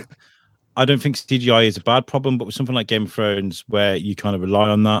 I don't think CGI is a bad problem, but with something like Game of Thrones, where you kind of rely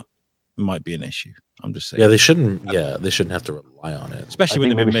on that, it might be an issue. I'm just saying. Yeah, they shouldn't. Yeah, they shouldn't have to rely on it, especially when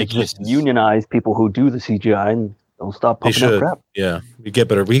they've been making just unionize people who do the CGI and don't stop pumping up crap. Yeah, we get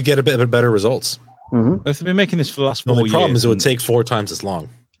better. We get a bit better results. Mm-hmm. If they've been making this for the last 4 years, the problem is it would take 4 times as long.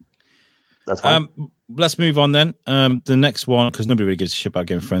 That's fine. Let's move on then. The next one, because nobody really gives a shit about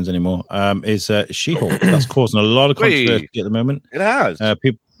Game of Thrones anymore, is She-Hulk. That's causing a lot of controversy at the moment. It has.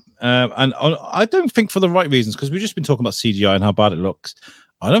 People, and I don't think for the right reasons, because we've just been talking about CGI and how bad it looks.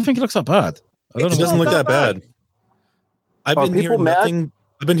 I don't think it looks that bad. It doesn't look that bad. I've been hearing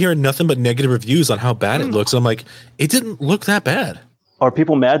nothing but negative reviews on how bad it looks. I'm like, it didn't look that bad. Are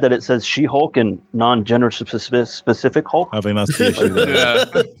people mad that it says She-Hulk and non-gender specific Hulk? I think that's the issue. Yeah.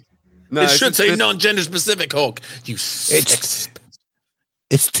 No, it should say non-gender specific Hulk. It's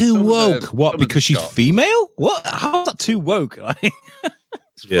too woke. What? Because she's female? What? How's that too woke?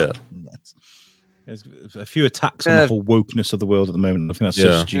 Yeah. There's a few attacks on the whole wokeness of the world at the moment. I think that's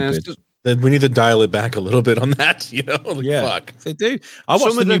so stupid. Then we need to dial it back a little bit on that. You know? Fuck. They do. I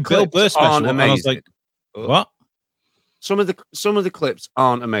watched the new Bill Burr special and I was like, what? Some of the clips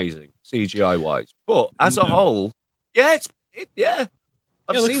aren't amazing CGI wise, but as a whole, I've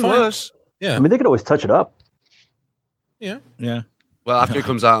seen worse. Yeah, I mean they could always touch it up. Yeah. Well, after it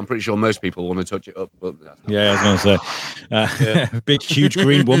comes out, I'm pretty sure most people want to touch it up. But I was going to say, big, huge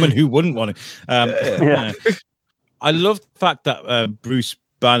green woman who wouldn't want to. I love the fact that Bruce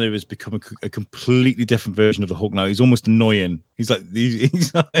Banner has become a completely different version of the Hulk now. He's almost annoying. He's like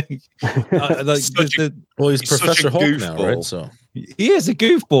he's Professor Hulk now, right? So he is a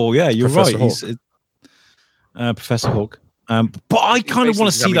goofball. Yeah, you're Professor right. Hulk. He's Professor Hulk. But I kind of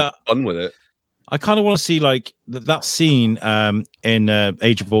want to see that. Fun with it. I kind of want to see like that scene in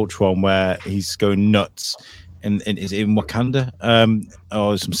Age of Ultron where he's going nuts, and is it in Wakanda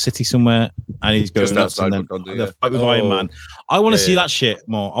or some city somewhere, and he's going nuts, and then the fight with Iron Man. I want to see that shit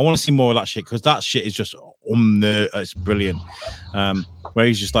more. I want to see more of that shit because that shit is just it's brilliant. Where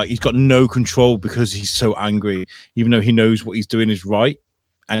he's just like he's got no control because he's so angry, even though he knows what he's doing is right.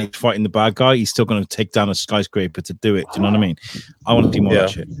 And he's fighting the bad guy, he's still going to take down a skyscraper to do it. Do you know what I mean? I want to see more of that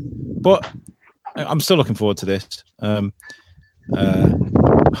shit. But I'm still looking forward to this.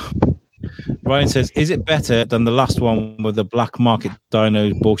 Ryan says, is it better than the last one with the black market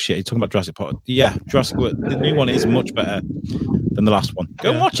dino bullshit? He's talking about Jurassic Park. Yeah, Jurassic World. The new one is much better than the last one.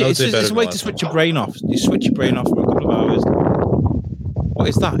 Go and watch it. It's a way to switch your brain off. You switch your brain off for a couple of hours. What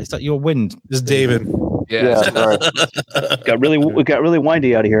is that? Is that your wind? This is David. Yeah. Sorry. got really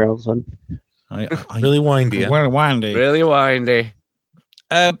windy out of here all of a sudden. Really windy. Really windy. Really windy.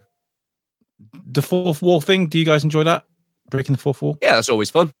 The fourth wall thing. Do you guys enjoy that? Breaking the fourth wall? Yeah, that's always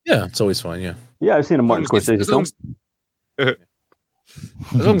fun. Yeah, it's always fun. Yeah. Yeah, I've seen a Martin Scorsese film. As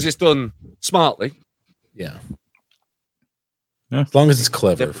long as it's done smartly. Yeah. As long as it's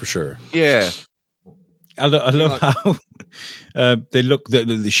clever, for sure. Yeah. I love how they look.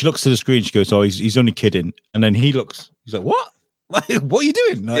 She looks to the screen. She goes, "Oh, he's only kidding." And then he looks. He's like, "What? Like, what are you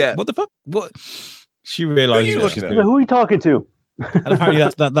doing? Like, what the fuck? What?" She realizes what she's doing. Who are you talking to? And apparently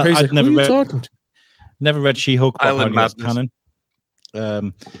that I've never read She-Hulk. Island Madness canon.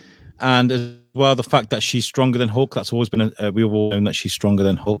 And as well, the fact that she's stronger than Hulk. That's always been we've all known that she's stronger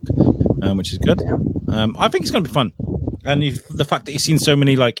than Hulk, which is good. I think it's going to be fun. And the fact that you've seen so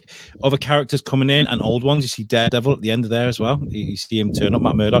many like other characters coming in and old ones, you see Daredevil at the end of there as well. You see him turn up,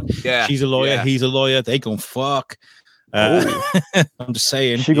 Matt Murdock. Yeah, she's a lawyer, he's a lawyer. They gonna fuck. I'm just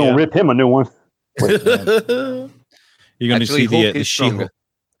saying, she gonna rip him a new one. You're gonna see the She-Hulk.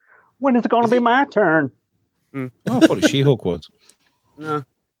 When is it gonna be my turn? Oh, I thought She-Hulk was. No.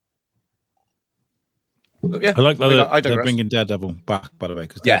 Yeah, I like that they're bringing Daredevil back, by the way,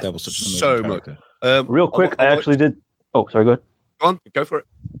 because Daredevil's such an amazing character. Real quick, I actually did. Oh, sorry, go ahead. Go for it.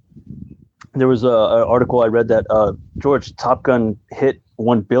 There was an article I read that George, Top Gun hit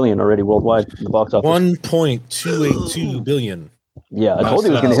 1 billion already worldwide in the box office. 1.282 billion. Yeah, I told you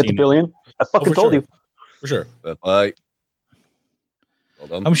it was going to hit the billion. I fucking told you. For sure. Well,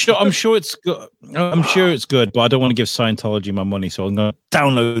 Hold on. I'm sure it's good. I'm sure it's good, but I don't want to give Scientology my money, so I'm gonna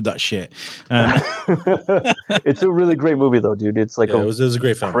download that shit. It's a really great movie, though, dude. It's like it was a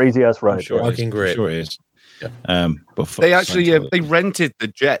great film. crazy ass ride. Sure, Fucking great. Sure it is. Yeah. But fuck They actually Scientology. they rented the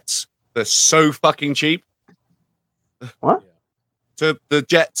jets. They're so fucking cheap. What? So the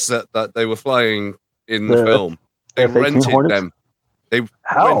jets that they were flying in the The film, they F-18 rented Hornets? them. They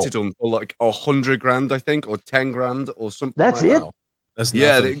How? rented them for like 100 grand, I think, or 10 grand, or something. That's like it? that. That's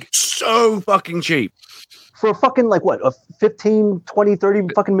Yeah, nothing. they're so fucking cheap. For a fucking, like, what, a 15, 20,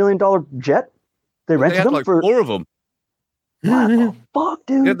 30 fucking $1 million jet? They They rented had them like for... 4 of them. What the fuck,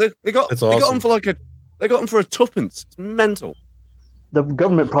 dude? Yeah, they got That's they got awesome. them for like they got them for a tuppence. It's mental. The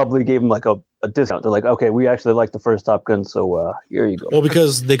government probably gave them, like, a discount. They're like, okay, we actually like the first Top Gun, so here you go. Well,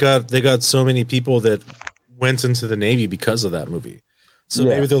 because they got so many people that went into the Navy because of that movie. So Yeah.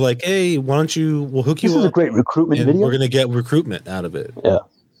 maybe they're like, hey, why don't we'll hook This you is a up great recruitment and video. we're going to get recruitment out of it. Yeah.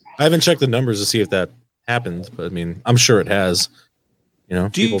 I haven't checked the numbers to see if that happened, but I mean, I'm sure it has. You know,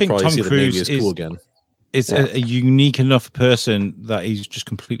 Do you people think probably Tom see the Navy Cruise as cool again. Is a unique enough person that he's just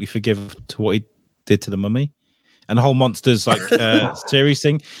completely forgiven to what he did to the Mummy and the whole monsters like series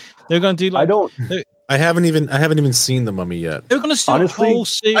thing? They're going to do like I haven't even seen the Mummy yet. they're going to do Honestly, a whole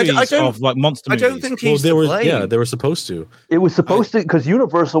series don't- of like monster I movies. don't think Well, he's they to were blame. they were supposed to. It was supposed to, because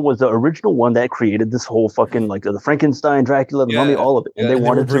Universal was the original one that created this whole fucking, like, the Frankenstein, Dracula, the Yeah. Mummy, all of it. And Yeah. they And they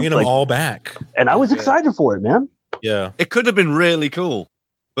wanted were bringing to, them like, all back. and I was Yeah. excited for it, man. Yeah. It could have been really cool,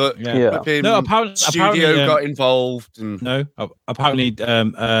 but Yeah. flipping No, apparently, studio got involved. And no. Apparently,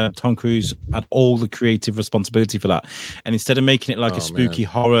 Tom Cruise had all the creative responsibility for that, and instead of making it like Oh, a spooky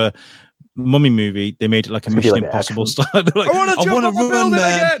horror mummy movie, they made it like a It's gonna be Mission like Impossible action. style. They're like, I want to jump off a building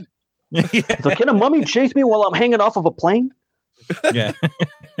again. It's like, can a mummy chase me while I'm hanging off of a plane? Yeah.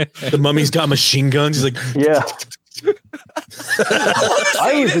 The Mummy's got machine guns. He's like, Yeah.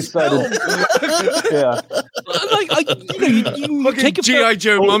 I was excited. Yeah. You Fucking take a GI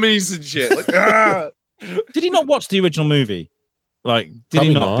Joe mummies and shit. Like, Did he not watch the original movie? Like, did Probably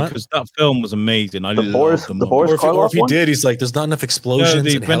he not? not. Because that film was amazing. I The loved Boris- the the Mummy. Boris or if Karloff he one? did, he's like, there's not enough explosions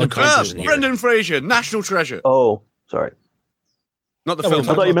the and Brendan helicopters in here. Brendan Fraser, National Treasure. Oh, sorry. Not the No, film.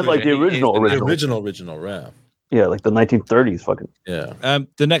 I thought you meant like the original, The original. original, yeah. Yeah, like the 1930s fucking. Yeah.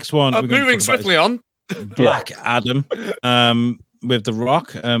 The next one. we're gonna Moving talk about swiftly on. is Black Adam. With The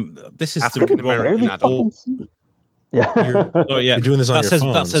Rock. This is African the American Barely Adam. fucking see it. Yeah. Oh yeah, You're doing this on that your says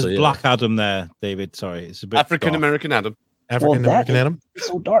phone. that says so, yeah. Black Adam there, David. Sorry, it's a bit African dark. American Adam. African American Adam. It's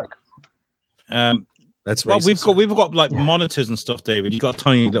so dark. That's Well, racist. we've got like monitors and stuff, David. You've got a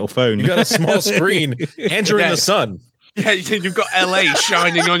tiny little phone. You got a small screen, and you're in Yeah. the sun. Yeah, you've got LA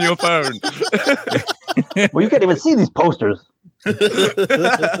shining on your phone. Well, you can't even see these posters. What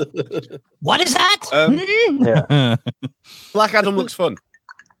is that? Yeah. Black Adam looks fun.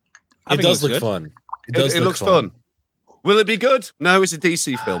 I It think does it look looks good. fun. It does It look looks fun. Will it be good? No, it's a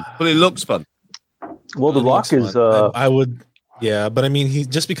DC film, but it looks fun. Well, The It Rock looks is. fun. I would. Yeah, but I mean, he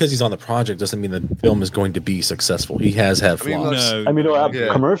just because he's on the project doesn't mean the film is going to be successful. He has had I mean, flaws. No, I mean, it'll have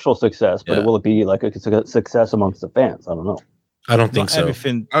Yeah. commercial success, but Yeah. will it be like a success amongst the fans? I don't know. I don't think not so.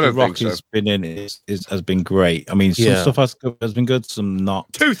 everything I don't The Rock think so. has been in has been great. I mean, some Yeah. stuff has been good, some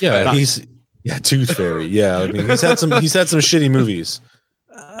not. Tooth Yeah, Fairy. he's Tooth Fairy. Yeah, I mean, he's had some shitty movies.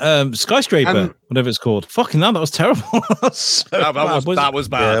 Skyscraper, And- whatever it's called. Fucking hell, that was terrible. So that bad, was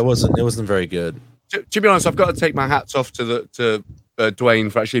wasn't bad. Yeah, it wasn't very good. To be honest, I've got to take my hats off to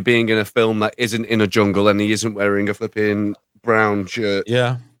Dwayne for actually being in a film that isn't in a jungle and he isn't wearing a flipping brown shirt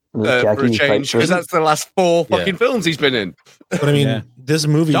Yeah, The for a khaki type change, because shirt. that's the last 4 Yeah. fucking films he's been in. but I mean, Yeah. this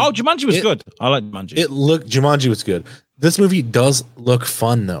movie. Oh, Jumanji was It- good. I like Jumanji. Jumanji was good. This movie does look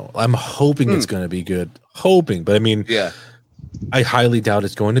fun though. I'm hoping it's going to be good. Hoping, but I mean, Yeah. I highly doubt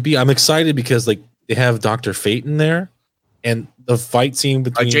it's going to be. I'm excited because like they have Dr. Fate in there, and the fight scene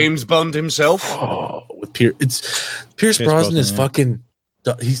between James Bond himself. with Pierce Brosnan is yeah. fucking.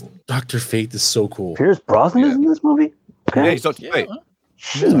 He's Dr. Fate is so cool. Pierce Brosnan is in this movie? Yeah, Okay. he's Dr. Fate.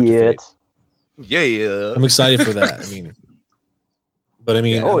 Shit. Yeah. I'm excited for that. I mean, but I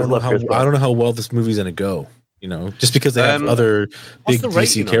mean, Yeah, I, always don't know love how, Pierce Brosnan. I don't know how well this movie's gonna go. You know, just because they have other what's big the DC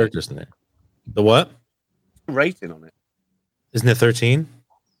rating on it? characters in there. The what? Rating on it. Isn't it 13?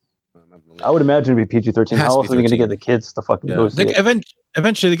 I would imagine it'd be PG-13. It has How to else be are they going to 13. get the kids to fucking Yeah. go see it?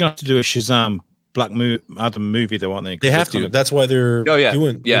 Eventually, they're going to have to do a Shazam Black Adam movie, though, aren't they? They have to. That's why they're Oh, yeah.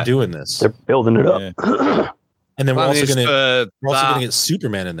 doing Yeah. they're doing this. They're building it up. And then we're Plan also is gonna for we're also that- gonna get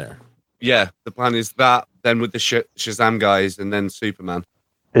Superman in there. Yeah, the plan is that, then with the Shazam guys, and then Superman.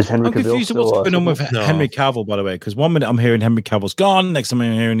 Is Henry I'm Cavill confused still, what's going on with No. Henry Cavill, by the way, because 1 minute I'm hearing Henry Cavill's gone, next time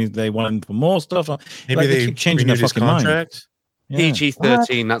I'm hearing they want him for more stuff. Maybe Like, they keep changing their renewed his fucking mind. contract. Yeah.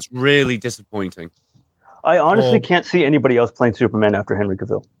 PG-13. That's really disappointing. I honestly can't see anybody else playing Superman after Henry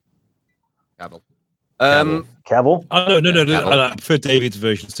Cavill. Cavill. Cavill? Oh no! Cavill. I prefer David's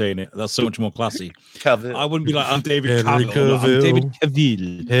version saying it. That's so much more classy. Cavill. I wouldn't be like, I'm David Henry Cavill. I'm David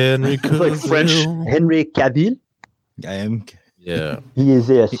Cavill. Henry It's like French Cavill. Henry Cavill. I am. Yeah. He is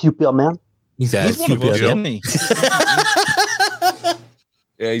a Superman. He's He's one of us, isn't he?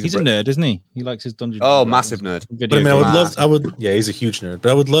 Yeah, He's a nerd, isn't he? He likes his Dungeons. Oh, and massive Dragons. nerd. But I mean, Massive. yeah, he's a huge nerd. But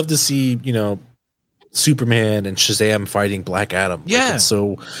I would love to see, Superman and Shazam fighting Black Adam. Yeah. It's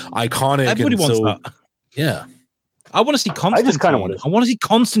so iconic. Everybody and wants so, that. Yeah. I want to see Constantine. I just kinda want to- I want to see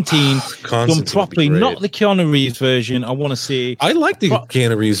Constantine done Constantine would be properly, great. not the Keanu Reeves version. I want to see. I like the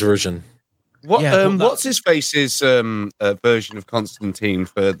Keanu Reeves version. What? Yeah, but that- What's his face's version of Constantine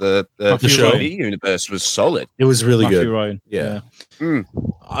for the show? TV universe was solid. It was really Matthew good. Ryan. Yeah. Mm.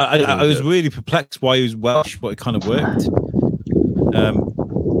 I was really perplexed why he was Welsh, but it kind of worked.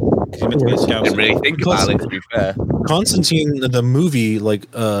 'Cause he meant to be a I Scouser. didn't really think about it, to be fair. Constantine, the movie,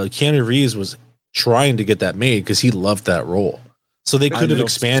 Keanu Reeves was trying to get that made because he loved that role. So they could have love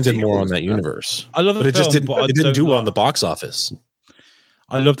expanded more on sequels, that man. universe. I love But the it just film, didn't, but I it didn't don't do well know. on the box office.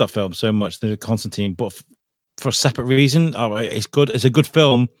 I love that film so much, the Constantine, but for a separate reason. It's good. It's a good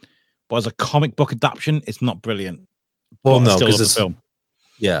film, but as a comic book adaptation, it's not brilliant. Well, But I no, still love because the it's film.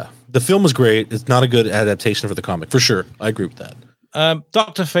 yeah, the film was great. It's not a good adaptation for the comic, for sure. I agree with that.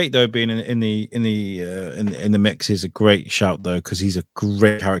 Dr. Fate, though, being in the mix is a great shout, though, because he's a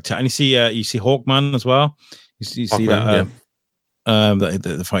great character. And you see Hawkman as well. You see Hawkman, that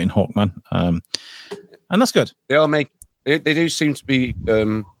the fighting Hawkman, and that's good. They do seem to be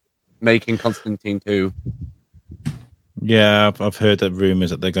making Constantine 2. Yeah, I've heard the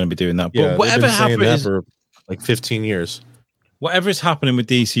rumors that they're going to be doing that. But Yeah, whatever they've been saying that happens, for like 15 years. whatever is happening with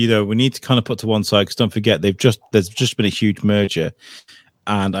DC, though, we need to kind of put to one side because don't forget there's just been a huge merger,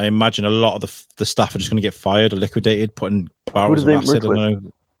 and I imagine a lot of the staff are just going to get fired or liquidated, putting barrels of they acid. I merge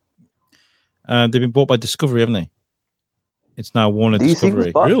don't know. They've been bought by Discovery, haven't they? It's now Warner DC was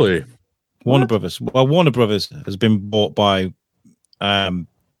Discovery. bought? Really? Warner Brothers. Well, Warner Brothers has been bought by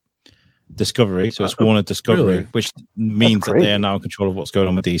Discovery, so it's Warner Discovery, Really? which means that crazy. they are now in control of what's going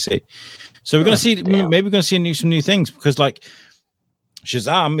on with DC. So we're going to see, damn. maybe we're going to see some new things because, like,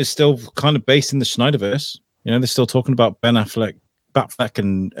 Shazam is still kind of based in the Snyderverse. You know, they're still talking about Ben Affleck, Batfleck,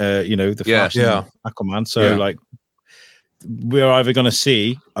 and the Flash, and Aquaman. So, like, we're either going to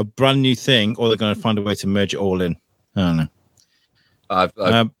see a brand new thing or they're going to find a way to merge it all in. I don't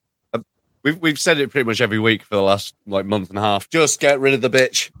know. We've said it pretty much every week for the last month and a half. Just get rid of the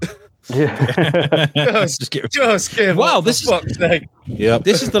bitch. Yeah. Just give. Wow, up, this for fuck's sake. Yep.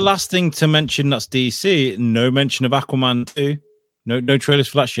 This is the last thing to mention that's DC. No mention of Aquaman 2. No trailers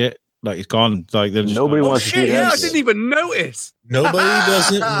for that shit. Like, it's gone. Like, they're just Nobody gone. wants to Shit, see yeah, I that. didn't even notice. Nobody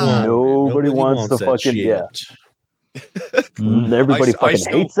doesn't want. Nobody wants the that fucking- shit. yeah. Mm. Everybody I fucking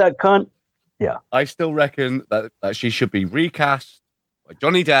still- hates that cunt. I still reckon that she should be recast by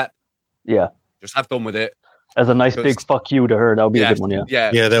Johnny Depp. Yeah. Just have done with it. As a nice Because- big fuck you to her, that would be a good one. Yeah.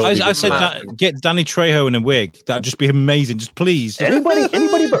 Yeah. Yeah, that would be I good. said that, get Danny Trejo in a wig. That'd just be amazing. Just please.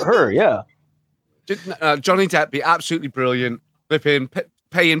 Anybody but her. Yeah. Johnny Depp be absolutely brilliant. Flip him,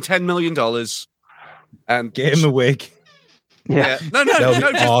 pay him $10 million, and Get him a wig. Yeah. No, That would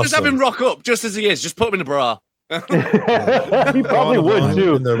be just have awesome. him rock up just as he is. Just put him in a bra. He probably would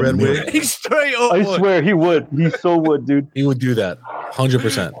too. In the red wig. He's straight up. I would. swear he would. He so would, dude. He would do that.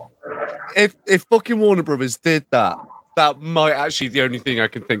 100%. If fucking Warner Brothers did that, that might actually be the only thing I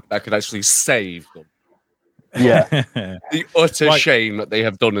can think that could actually save them. Yeah. The utter Like- shame that they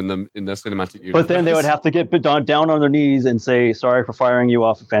have done in the cinematic universe. But then they would have to get down on their knees and say, sorry for firing you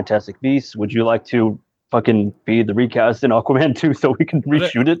off of Fantastic Beasts. Would you like to fucking be the recast in Aquaman 2 so we can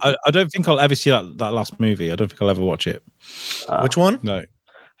reshoot it? I don't think I'll ever see that last movie. I don't think I'll ever watch it. Which one? No.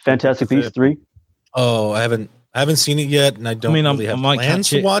 Fantastic Beasts 3? Oh, I haven't seen it yet, and I don't really have might plans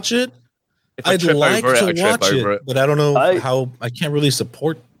catch to watch it. If I I'd trip like over it, I to trip watch over it, but I don't know how. I can't really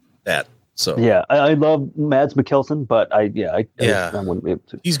support that. So Yeah, I love Mads Mikkelsen, but I wouldn't be able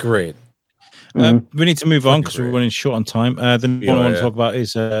to. he's great. We need to move on because Fucking we're great. running short on time. The one I want to talk about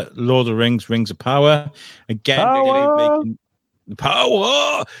is Lord of the Rings, Rings of Power. Again,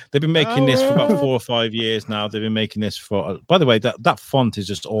 they've been making this for about 4 or 5 years now. They've been making this for. By the way, that font is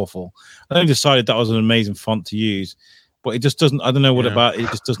just awful. I only decided that was an amazing font to use, but it just doesn't. I don't know what about it. It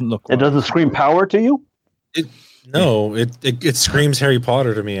just doesn't look. It doesn't scream power to you? No, it screams Harry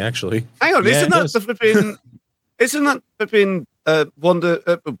Potter to me. Actually, Hang on, Yeah, isn't it that does. the flipping? Isn't that flipping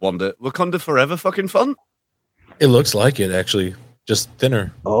Wakanda Forever fucking fun? it looks like it. Actually, just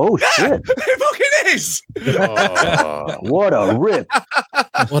thinner. Oh, shit. It fucking is. Oh, What a rip!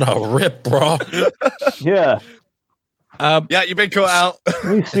 what a rip, bro. Yeah, Yeah, you've been cut out.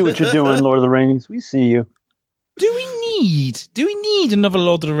 we see what you're doing, Lord of the Rings. We see you. Do we need another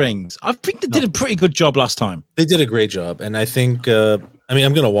Lord of the Rings? I think they did a pretty good job last time. They did a great job, and I think I'm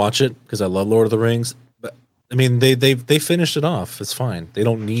gonna watch it because I love Lord of the Rings. But I mean, they finished it off. It's fine. They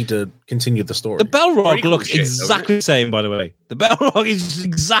don't need to continue the story. The Balrog Pretty cool looks shit, exactly the same, by the way. The Balrog is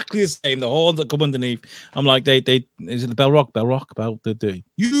exactly the same. The horns that come underneath. I'm like, is it the Balrog?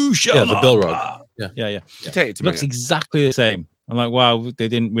 You shall Yeah, the not Balrog. bow. Yeah. Yeah. It Looks exactly the same. I'm like, wow, they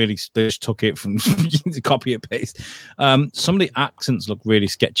didn't really, they just took it from copy and paste. Some of the accents look really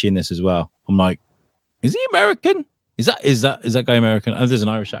sketchy in this as well. I'm like, is he American? Is that guy American? And there's an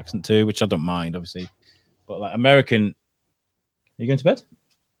Irish accent too, which I don't mind, obviously. But like American, are you going to bed?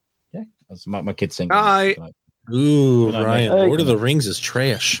 Yeah, that's my kids singing. Hi. Ooh, Good Ryan, night. Lord of the Rings is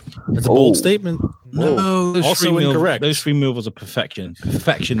trash. That's a bold statement. No, those Also three incorrect. Those three movies are perfection.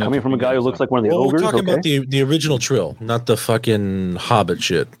 Perfection. Coming from a guy who looks like one of the Well, we're ogres. talking Okay. about the original trill, not the fucking Hobbit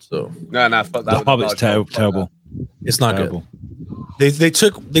shit. So No, fuck that. The Hobbit's terrible. it's not Terrible. good.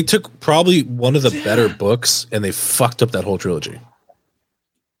 They took probably one of the better books and they fucked up that whole trilogy.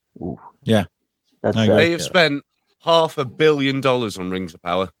 Ooh. Yeah. That's I sad. agree. They have spent $500 million on Rings of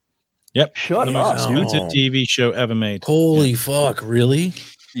Power. Yep. Shut The up, most dude. expensive TV show ever made. Holy fuck, really?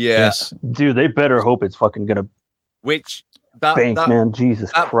 Yeah. Yes. Dude, they better hope it's fucking gonna Which that bank, man.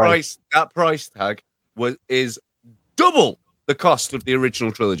 Jesus Christ. price tag is double the cost of the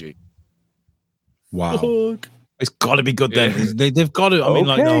original trilogy. Wow. Fuck. It's got to be good then. Yeah. They've got to. I mean,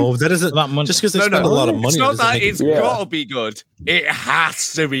 like, Okay. No, that isn't. that money. Just because they No, spend no. a lot of money. It's not doesn't that make it- it's Yeah. got to be good. It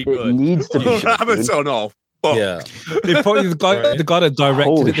has to be It good. needs to be. Put shit, dude. Amazon off. Fuck. Yeah. They probably the guy that directed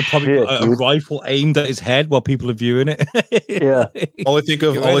Holy it. They probably shit, got a dude. rifle aimed at his head while people are viewing it. Yeah. All I think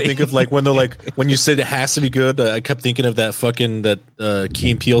of like when they're like when you said it has to be good. I kept thinking of that fucking Key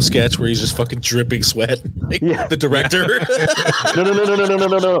and Peele sketch where he's just fucking dripping sweat. Like, Yeah. the director.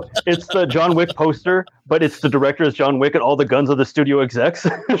 No. It's the John Wick poster, but it's the director as John Wick and all the guns of the studio execs. We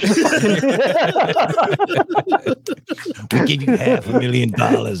give you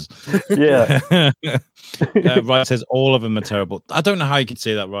 $500,000. Yeah. Ryan says all of them are terrible. I don't know how you can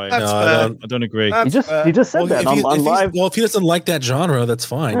say that, Ryan. That's No, I fair. don't. I don't agree. That's He fair. just said that on live. Well, if he doesn't like that genre, that's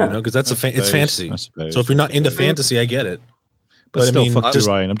fine, Yeah. you know, because that's I it's suppose, fantasy. I suppose. So if you're not into fantasy, I get it. but I still, mean, fuck you, just-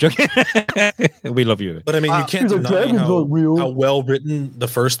 Ryan. I'm joking. We love you. But I mean, you can't He's like, deny "Dragon's not real." how well written the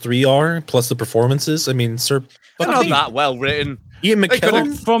first three are, plus the performances. I mean, Sir They're not that well written. Ian They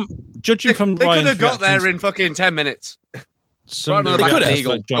McKellen. From judging from They could Ryan's have got there reactions, in fucking 10 minutes. some right on the people back of like the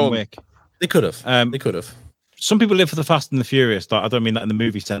eagle. John Boom. Wick. They could have. Um, They could have. Some people live for the Fast and the Furious. Like, I don't mean that in the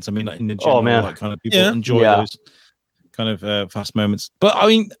movie sense. I mean that in the general, man. like, kind of people Yeah. enjoy Yeah. those kind of fast moments. But I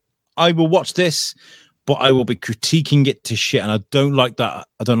mean, I will watch this, but I will be critiquing it to shit, and I don't like that.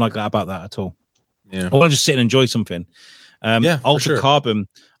 I don't like that about that at all. Yeah. I want to just sit and enjoy something. Yeah, for Altered sure. Carbon.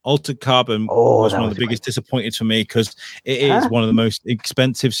 Altered Carbon Oh, was that one of was the biggest disappointments for me because it is Huh? one of the most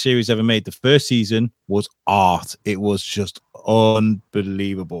expensive series ever made. The first season was art. It was just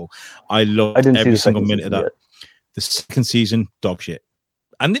unbelievable. I loved I didn't see every the single second minute of season that. The second season, dog shit.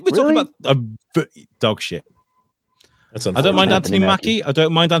 And we're Really? talking about dog shit. That's I don't mind Anthony Anthony Mackie. Mackie. I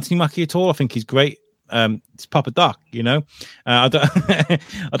don't mind Anthony Mackie at all. I think he's great. It's Papa Doc, you know. I don't,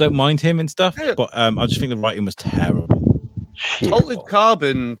 I don't mind him and stuff, Yeah. but I just think the writing was terrible. Shit. Altered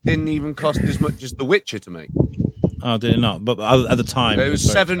Carbon didn't even cost as much as The Witcher to make. Oh, did it not? But at the time, It was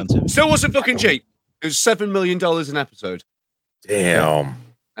very seven. expensive. Still wasn't fucking cheap. It was $7 million an episode, Damn.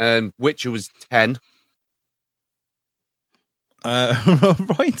 and Witcher was 10.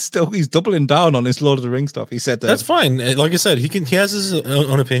 Right, still he's doubling down on his Lord of the Rings stuff. He said that That's fine. Like I said, he has his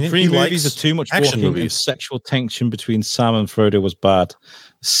own opinion. three He movies likes are too much action walking and movies. sexual tension between Sam and Frodo was bad.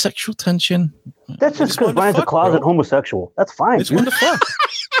 Sexual tension? That's just just because wanted to Ryan's a fuck, closet bro. homosexual. That's fine. It's one to fuck.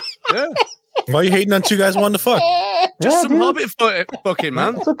 Yeah, Why are you hating on two guys wanting to fuck? just Yeah, some dude. hobbit fucking,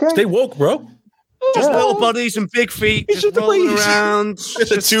 man. It's okay. Stay woke, bro. Just Yeah. little bodies and big feet, It's just just the way rolling you- around.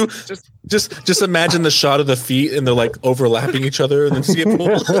 The two, just imagine the shot of the feet and they're like overlapping each other, and then see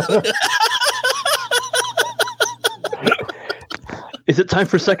it. Is it time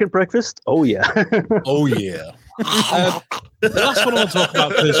for second breakfast? Oh yeah. Oh yeah. The last one I want to talk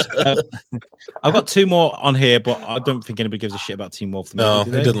about because I've got two more on here, but I don't think anybody gives a shit about Teen Wolf. The No,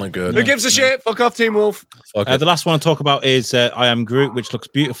 movie, do it they? didn't look good. Who gives a shit? Fuck off, Team Wolf. Fuck it. The last one I talk about is I Am Groot, which looks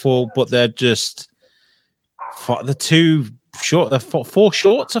beautiful, but they're just the two short. They're four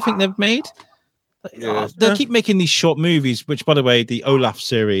shorts I think they've made. Yeah. They keep making these short movies, which, by the way, the Olaf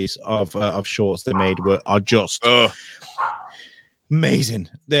series of shorts they made are just amazing.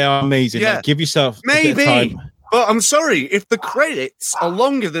 They are amazing. Yeah. Like, give yourself a bit of Maybe. time. But I'm sorry, if the credits are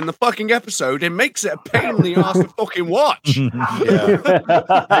longer than the fucking episode, it makes it a pain in the ass to fucking watch.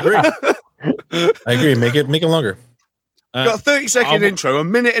 I agree. Make it longer. Got a 30-second intro, a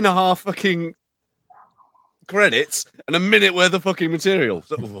minute and a half fucking credits, and a minute worth of fucking material.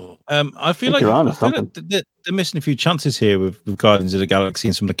 So, I feel like they're missing a few chances here with Guardians of the Galaxy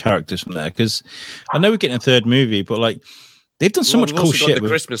and some of the characters from there, because I know we're getting a third movie, but like they've done so much cool shit. The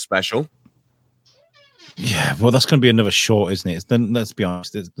Christmas special. Yeah, well, that's going to be another short, isn't it? Then let's be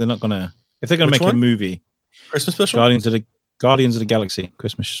honest, they're not going to. If they're going to make a movie, Christmas special, Guardians of the Galaxy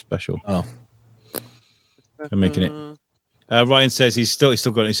Christmas special. Oh, they're making it. Ryan says he's still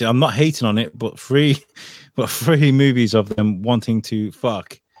got it. He said, I'm not hating on it, but three movies of them wanting to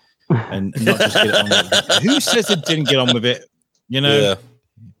fuck and not just get it on with it. Who says it didn't get on with it? You know?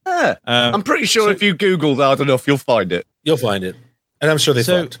 Yeah. I'm pretty sure if you Googled hard enough, you'll find it. You'll find it. And I'm sure they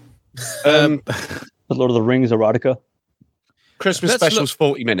fucked. The Lord of the Rings erotica. Christmas special's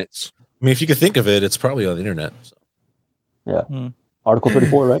 40 minutes. I mean, if you could think of it, it's probably on the internet. So. Yeah. Article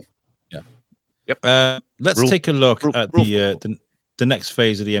 34, right? Yeah. Yep. Let's take a look at the next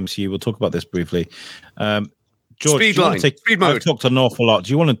phase of the MCU. We'll talk about this briefly. George, Speed mode. I've talked an awful lot.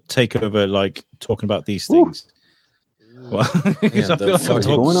 Do you want to take over, like, talking about these things? Well, because I feel like what's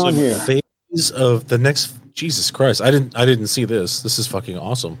going on here? Phase of the next. Jesus Christ! I didn't see this. This is fucking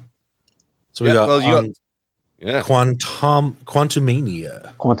awesome. So we got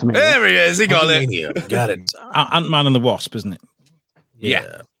Quantumania. There he is. He got it. Got it. Ant-Man and the Wasp, isn't it?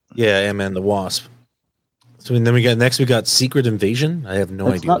 Yeah, Ant-Man the Wasp. So then we got Secret Invasion. I have no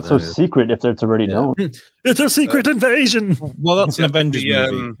idea. It's not so secret if it's already known. It's a secret invasion. Well, that's an Avengers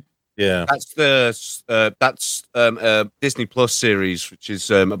movie. Yeah, that's Disney Plus series, which is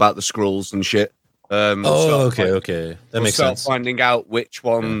about the Skrulls and shit. Okay. That makes sense. Finding out which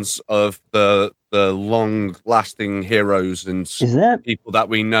ones of the long-lasting heroes and people that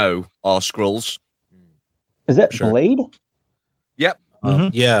we know are Skrulls. Is that Blade? Yep.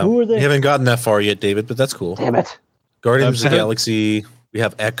 Yeah. Who are they? We haven't gotten that far yet, David, but that's cool. Damn it. Guardians of the Galaxy. We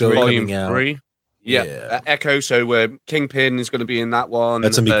have Echo coming out. 3. Yeah. Echo. So Kingpin is going to be in that one.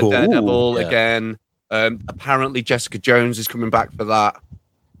 That's going to be cool. Daredevil again. Apparently Jessica Jones is coming back for that.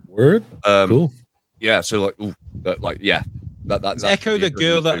 Word. Cool. Yeah. So that's Echo the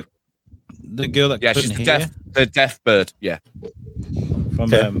girl that she's the deaf bird. Yeah.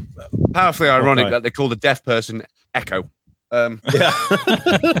 From powerfully ironic that they call the deaf person Echo. Yeah.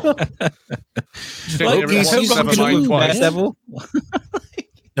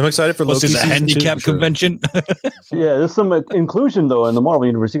 I'm excited for Loki. This is a handicap convention. Yeah, there's some inclusion though in the Marvel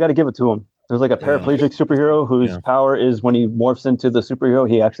universe. You got to give it to him. There's like a paraplegic superhero whose power is when he morphs into the superhero,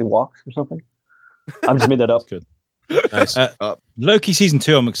 he actually walks or something. I just made that up. Good. Nice. Loki season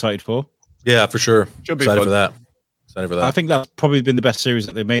 2, I'm excited for. Yeah, for sure. Should be excited fun. for that. I think that's probably been the best series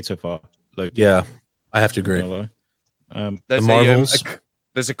that they've made so far. Loki. Yeah, I have to agree. There's the Marvels.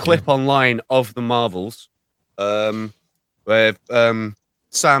 There's a clip online of the Marvels, where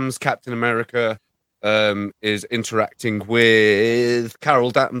Sam's Captain America is interacting with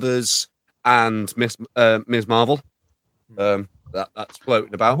Carol Danvers and Ms. Marvel. That's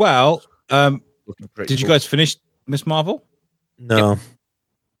floating about. Well, did you cool. guys finish Miss Marvel? No.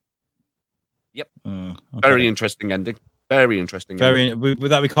 Yep. Okay. Very interesting ending. Very interesting. Very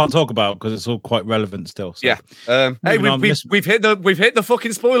with that we can't talk about because it's all quite relevant still. So. Yeah. Hey, we've hit the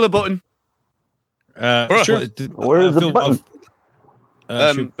fucking spoiler button. Sure. Where is the button?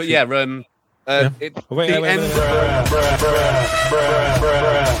 But yeah,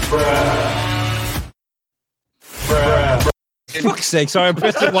 Fuck's sake! Sorry, I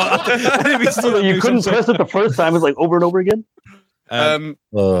pressed it. You couldn't press it the first time. It's like over and over again.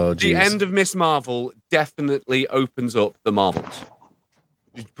 The end of Miss Marvel definitely opens up the Marvels.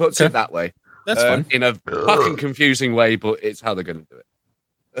 It puts it that way. That's fun. In a fucking confusing way, but it's how they're going to do it.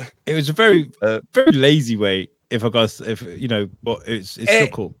 It was a very, very lazy way. But it's still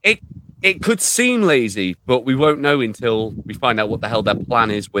cool. It could seem lazy, but we won't know until we find out what the hell their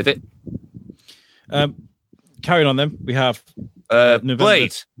plan is with it. Carrying on, then we have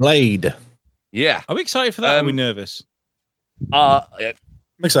Blade. Yeah, are we excited for that? Or are we nervous? I'm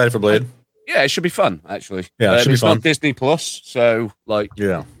excited for Blade. Yeah, it should be fun, actually. Yeah, it should be fun. Not Disney Plus, so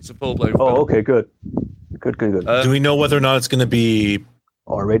it's a full blown. Oh, okay, good. Do we know whether or not it's going to be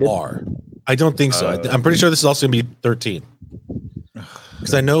R-rated? R. I don't think so. I'm pretty sure this is also going to be 13.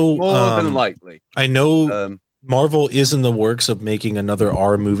 Because I know more than likely. I know Marvel is in the works of making another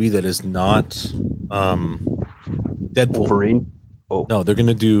R movie that is not Deadpool. Wolverine. Oh no, they're going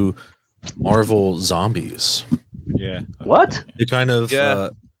to do Marvel Zombies. Yeah, Yeah. What? They kind of Yeah.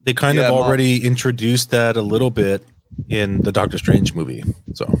 already introduced that a little bit in the Doctor Strange movie.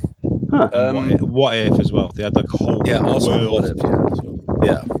 So What if as well? They had like a whole also world. what if,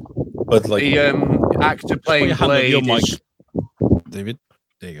 yeah. But like The actor playing Put your hand on your Blade mic, is, David.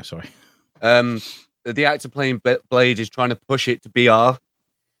 There you go. Sorry. the actor playing Blade is trying to push it to BR.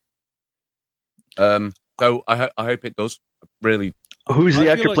 So I hope it does. Really. Who's the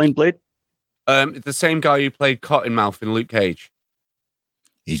actor playing Blade? The same guy who played Cottonmouth in Luke Cage.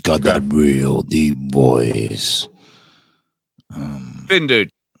 He's got that real deep voice. Thin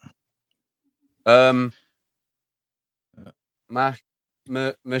dude.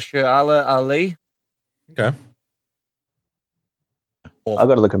 Mashallah Ali. okay. I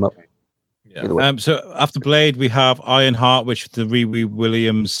gotta look him up. Yeah. Either way. So after Blade, we have Ironheart, which is the Riri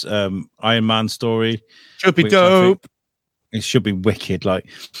Williams Iron Man story. Should be Which I think- dope. It should be wicked. Like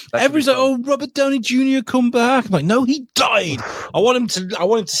That should everyone's be like, "Oh, Robert Downey Jr. come back." I'm like, no, he died. I want him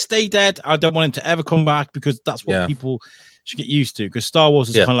to stay dead. I don't want him to ever come back because that's what people should get used to. Because Star Wars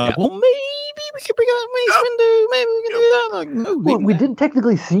is kind of like, well, maybe we could bring out Mace Windu. Maybe we can do that. Like, no, Well, we didn't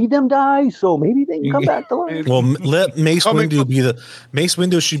technically see them die, so maybe they can come back to life. Well, let Mace Windu be Mace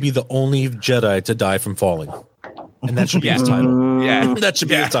Windu should be the only Jedi to die from falling, and that should be his title. Yeah. That should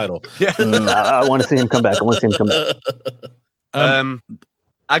be his title. Yeah. I want to see him come back.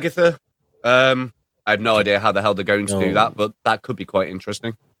 Agatha. I have no idea how the hell they're going to do that, but that could be quite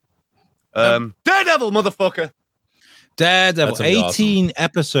interesting. Daredevil, motherfucker. Daredevil, That's gonna be 18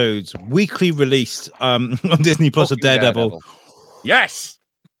 episodes, weekly released on Disney Plus of Daredevil. Yes.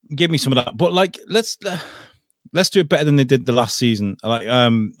 Give me some of that. But like, let's do it better than they did the last season, like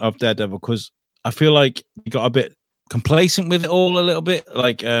of Daredevil, because I feel like you got a bit complacent with it all a little bit.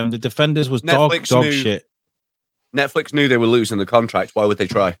 Like the Defenders was dog shit. Netflix knew they were losing the contract. Why would they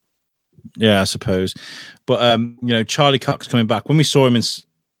try? Yeah, I suppose. But Charlie Cox coming back. When we saw him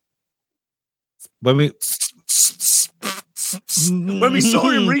when we saw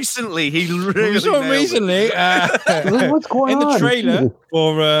him recently, he really what's going on in the trailer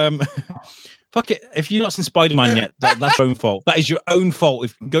for fuck it. If you've not seen Spider-Man yet, that's your own fault. That is your own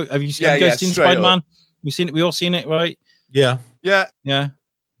fault. Have you seen Spider-Man? We've seen it. We all seen it, right? Yeah.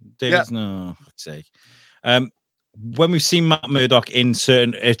 David's no fuck's sake. When we've seen Matt Murdock in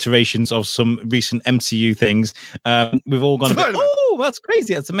certain iterations of some recent MCU things, we've all gone, oh, that's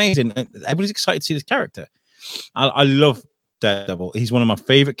crazy. That's amazing. Everybody's excited to see this character. I love Daredevil. He's one of my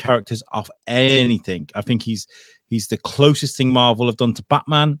favorite characters of anything. I think he's the closest thing Marvel have done to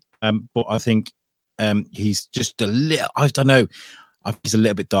Batman. But I think he's just a little, I don't know. I think he's a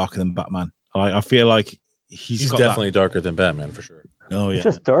little bit darker than Batman. I feel like he's definitely darker than Batman for sure. Oh, yeah. It's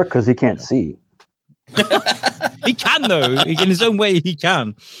just dark because he can't see. He can though. In his own way, he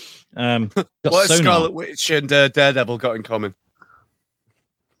can. What has Scarlet Witch and Daredevil got in common?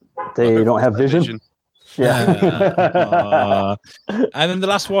 They don't have vision. Yeah. And then the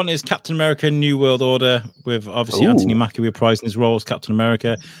last one is Captain America: New World Order, with obviously Anthony Mackie reprising his role as Captain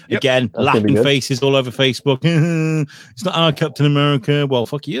America. Yep. Again, that's laughing faces all over Facebook. It's not our Captain America. Well,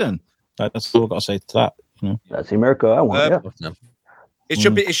 fuck you then. That's all I've got to say to that. That's the America I want. It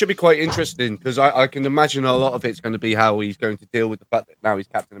should be quite interesting because I can imagine a lot of it's going to be how he's going to deal with the fact that now he's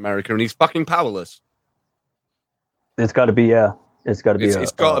Captain America and he's fucking powerless. It's got to be It's got to be.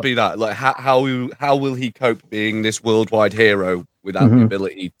 It's got to be that. Like how will he cope being this worldwide hero without the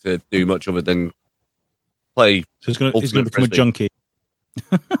ability to do much other than play? So he's going to become a junkie.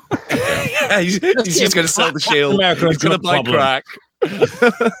 Yeah, he's just going to sell the shield. He's going to buy crack. He's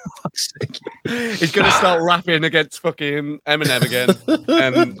going to start rapping against fucking Eminem again.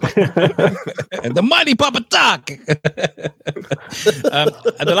 And the mighty Papa Doc. And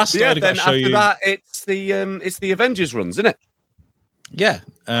the last story then after that, it's the Avengers runs, isn't it? Yeah,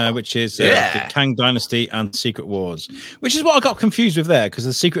 which is the Kang Dynasty and Secret Wars, which is what I got confused with there because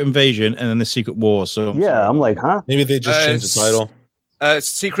the Secret Invasion and then the Secret Wars. So yeah, I'm like, huh? Maybe they just changed the title.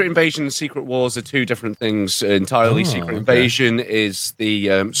 Secret Invasion and Secret Wars are two different things entirely. Secret Invasion is the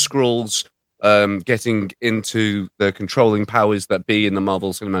Skrulls getting into the controlling powers that be in the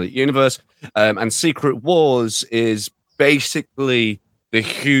Marvel Cinematic Universe, and Secret Wars is basically the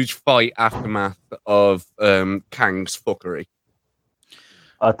huge fight aftermath of Kang's fuckery.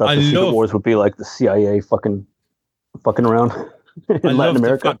 I thought the Secret Wars would be like the CIA fucking around in Latin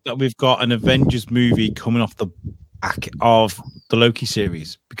America. The fact that we've got an Avengers movie coming off the back of the Loki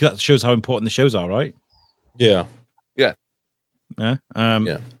series, because that shows how important the shows are, right? Yeah. And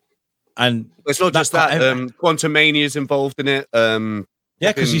it's not just that. Quantumania is involved in it.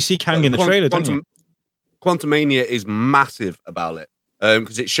 Because you see Kang in the trailer, don't you? Quantumania is massive about it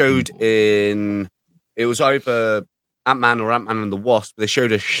because it showed in. It was either Ant-Man or Ant-Man and the Wasp, they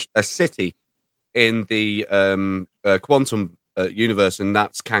showed a city in the quantum universe, and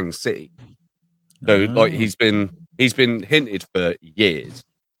that's Kang's city. So like he's been hinted for years.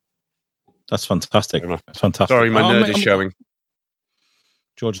 That's fantastic. That's fantastic. Sorry, my nerd is showing.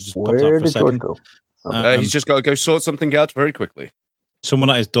 George just popped up for a second. George go? He's just got to go sort something out very quickly. Someone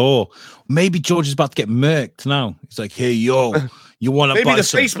at his door. Maybe George is about to get murked now. He's like, "Hey, yo, you want to Maybe buy the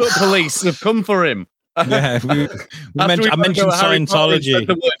some?" Facebook police have come for him. Yeah, I mentioned Scientology.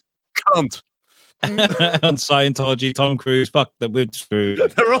 Can't. On Scientology, Tom Cruise, fuck that, we're screwed.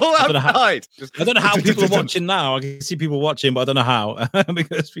 They're all outside. I don't know how people are watching now. I can see people watching, but I don't know how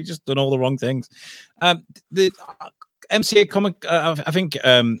because we just done all the wrong things. The MCA comic, I think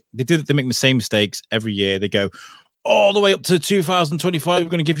they make the same mistakes every year. They go all the way up to 2025. We're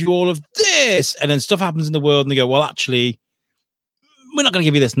going to give you all of this, and then stuff happens in the world, and they go, well, actually, we're not going to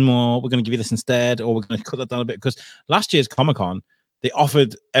give you this more. We're going to give you this instead, or we're going to cut that down a bit. Because last year's Comic-Con, they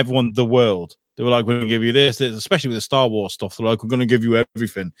offered everyone the world. They were like, we're going to give you this, especially with the Star Wars stuff. They're like, we're going to give you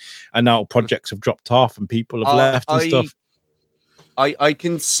everything. And now projects have dropped off and people have left and stuff. I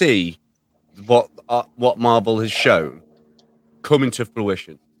can see what Marvel has shown coming to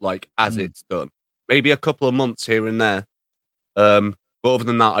fruition, like as it's done. Maybe a couple of months here and there. But other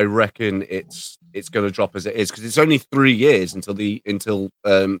than that, I reckon it's going to drop as it is because it's only 3 years until the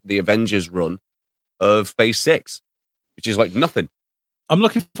Avengers run of Phase 6, which is like nothing. I'm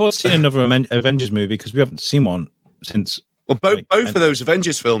looking forward to seeing another Avengers movie because we haven't seen one since. Well, both of those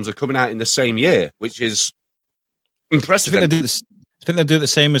Avengers films are coming out in the same year, which is impressive. I think they'll do the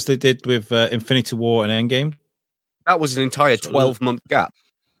same as they did with Infinity War and Endgame. That was an entire 12-month gap.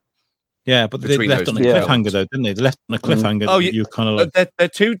 Yeah, but they left on a cliffhanger, though, didn't they? They left on a cliffhanger. Oh, yeah. You kind of like they're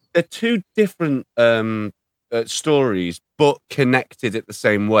two different stories, but connected at the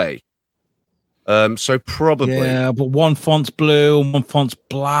same way. So probably, yeah, but one font's blue and one font's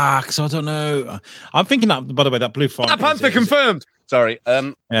black. So I don't know. I'm thinking that, by the way, that blue font. Black Panther confirmed. Sorry.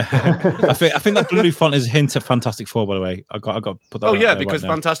 Yeah. I think that blue font is a hint of Fantastic Four. By the way, I got to put that. Oh yeah, because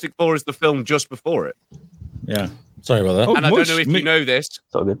Fantastic Four is the film just before it. Yeah. Sorry about that. And I don't know if you know this. It's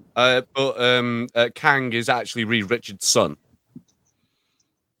all good. But Kang is actually Reed Richards' son.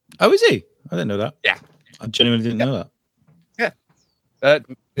 Oh, is he? I didn't know that. Yeah. I genuinely didn't know that. Yeah.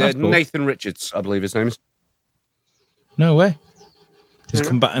 Cool. Nathan Richards, I believe his name is. No way. Just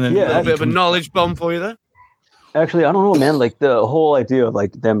come back and then a little bit of a knowledge bomb for you there. Actually, I don't know, man. Like the whole idea of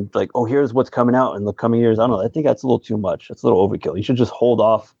like them, like, oh, here's what's coming out in the coming years. I don't know. I think that's a little too much. That's a little overkill. You should just hold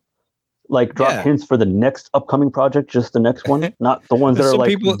off. Like drop hints for the next upcoming project, just the next one, not the ones that are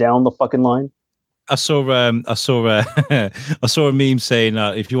like down the fucking line. I saw a meme saying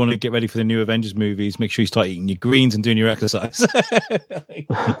if you want to get ready for the new Avengers movies, make sure you start eating your greens and doing your exercise.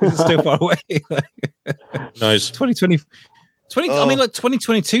 It's still far away. Nice. 2020. I mean, like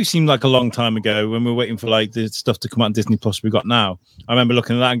 2022 seemed like a long time ago when we were waiting for like the stuff to come out on Disney Plus we got now. I remember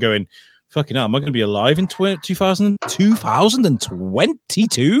looking at that and going, fucking hell, am I going to be alive in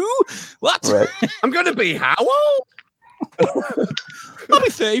 2022? What? Right. I'm going to be how old? I'll be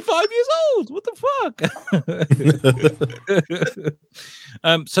 35 years old. What the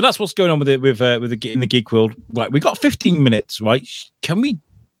fuck? So that's what's going on in the geek world. Right, we got 15 minutes. Right, can we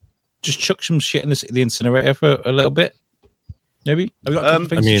just chuck some shit in the incinerator for a little bit? Maybe. Have we got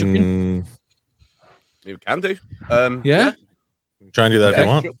things to chuck in? You can do. Yeah. Try and do that if you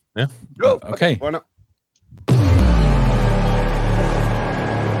want. Yeah. Go. Okay. Why not?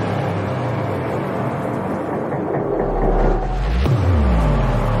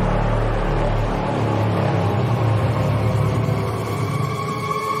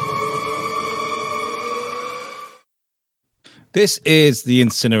 This is the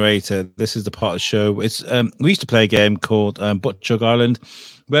incinerator. This is the part of the show. It's we used to play a game called Butt Chug Island,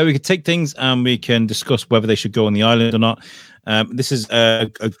 where we could take things and we can discuss whether they should go on the island or not. This is a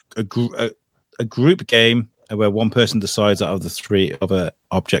group game where one person decides out of the three other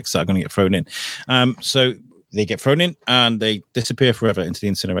objects that are going to get thrown in. So they get thrown in and they disappear forever into the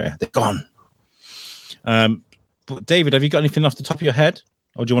incinerator. They're gone. But David, have you got anything off the top of your head,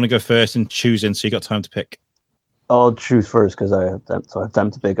 or do you want to go first and choose in so you got time to pick? I'll choose first because I have time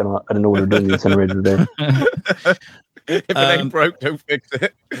to pick. I don't know what we're doing in the incinerator today. If it ain't broke, don't fix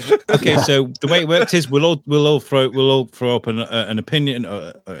it. Okay, so the way it works is we'll all throw up an opinion,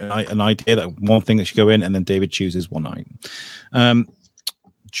 an idea that one thing that should go in, and then David chooses one item.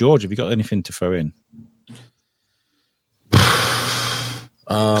 George, have you got anything to throw in?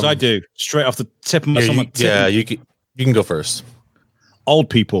 Because I do, straight off the tip of my stomach. Yeah, you can go first. Old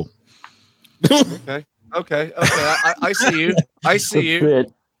people. Okay. I see you. It's a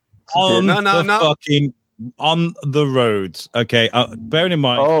bit. On No. fucking on the roads. Okay, bearing in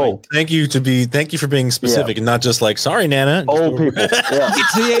mind. Oh, Thank you for being specific and not just like, sorry, Nana. old people. Yeah. Get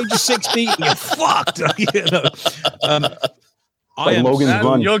to the age of 60, you're fucked. You know? I am. Logan's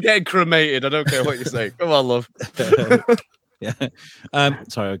Run. You're getting cremated. I don't care what you say. Come on, love. Yeah.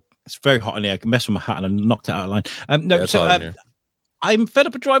 Sorry, it's very hot in here. I can mess with my hat and I knocked it out of line. No, Yeah, so I'm fed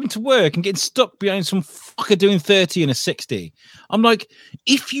up of driving to work and getting stuck behind some fucker doing 30 and a 60. I'm like,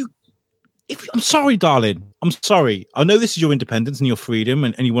 I'm sorry, darling. I'm sorry. I know this is your independence and your freedom,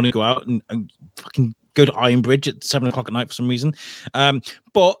 and you want to go out and fucking go to Ironbridge at 7:00 at night for some reason.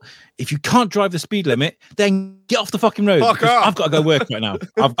 But if you can't drive the speed limit, then get off the fucking road. Fuck off. I've got to go work right now.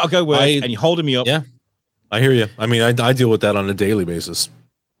 I've got to go work, and you're holding me up. Yeah, I hear you. I mean, I deal with that on a daily basis.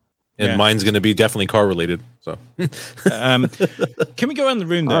 And mine's going to be definitely car related. So, can we go around the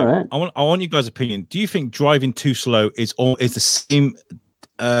room though? Right. I want you guys' opinion. Do you think driving too slow is the same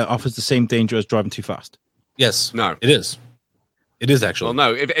offers the same danger as driving too fast? yes, No. it is. It is actually.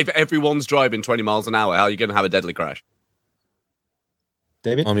 Well, no. If everyone's driving 20 miles an hour, how are you going to have a deadly crash?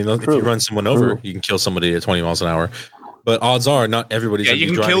 David, I mean, if you run someone over, you can kill somebody at 20 miles an hour. But odds are, not everybody's. Yeah, gonna you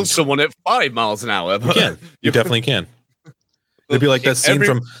be can driving. kill someone at 5 miles an hour. You can. You definitely can. It'd be like that scene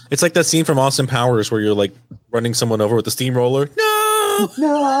it's like that scene from Austin Powers where you're like running someone over with the steamroller. No,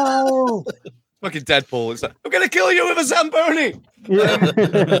 No. Fucking Deadpool. It's like, I'm going to kill you with a Zamboni.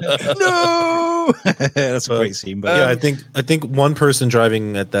 no, that's a great scene. But yeah, I think one person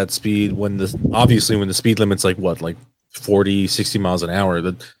driving at that speed when the speed limit's like 40, 60 miles an hour,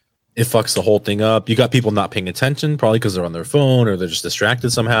 that it fucks the whole thing up. You got people not paying attention, probably because they're on their phone or they're just distracted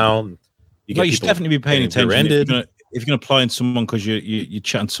somehow. You should definitely be paying attention. If you're gonna apply on someone because you're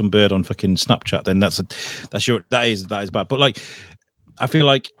chatting to some bird on fucking Snapchat, then that is bad. But like, I feel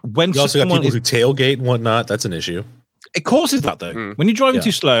like when you also got people who tailgate and whatnot, that's an issue. It causes that though. When you're driving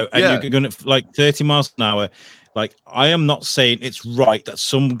too slow and you're going to like 30 miles an hour, like I am not saying it's right that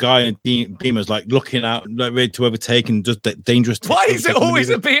some guy in Beamer's like looking out, like ready to overtake and just dangerous. Why is it always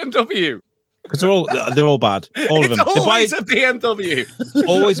a BMW? Because they're all bad. All of them. It's always a BMW.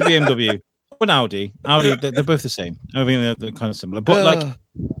 Always a BMW. Or an Audi. They're both the same. I mean, they're kind of similar, but like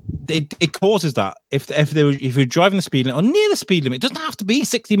it causes that if you're driving the speed limit or near the speed limit, it doesn't have to be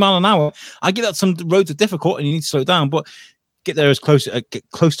 60 mile an hour. I get that some roads are difficult and you need to slow down, but get close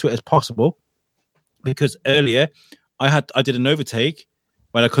to it as possible. Because earlier I did an overtake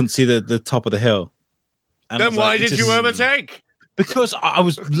when I couldn't see the top of the hill. And then why did you overtake? Because I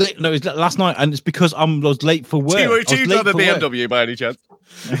was late. No, it was last night, and it's because I was late for work. Do you drive a BMW by any chance?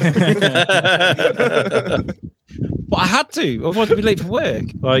 But I had to. I wanted to be late for work.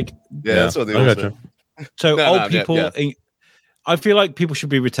 Like, that's what they all say. So old people, I feel like people should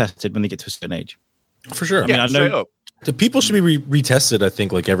be retested when they get to a certain age. For sure. I mean, I know the people should be retested. I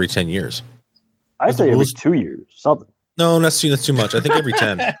think like every 10 years. I say every 2 years. Something. No, that's too much. I think every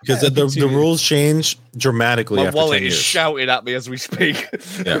 10 because the rules change dramatically. My after wallet 10 is years. shouting at me as we speak.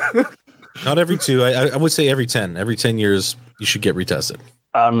 Yeah, not every 2. I would say every 10. Every 10 years, you should get retested.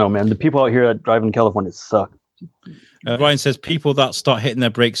 I don't know, man. The people out here that drive in California suck. Ryan says people that start hitting their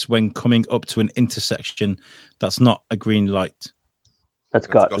brakes when coming up to an intersection, that's not a green light. That's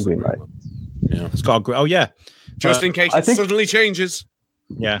got a green light. Yeah, it's got a green. Oh yeah, just in case it suddenly changes.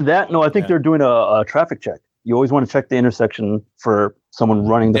 Yeah, I think they're doing a traffic check. You always want to check the intersection for someone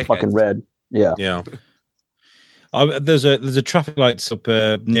running the fucking red. Yeah. Yeah. There's a traffic lights up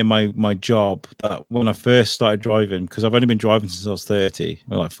near my job that when I first started driving, because I've only been driving since I was 30,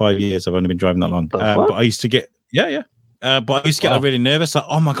 like 5 years. I've only been driving that long. But I used to get but I used to get really nervous. Like,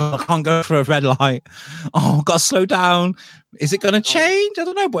 oh my god, I can't go for a red light. Oh, I've got to slow down. Is it going to change? I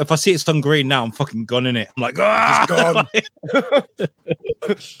don't know. But if I see it's on green now, I'm fucking gunning it. I'm like, gone.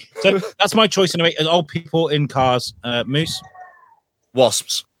 So that's my choice anyway. Old people in cars. Moose?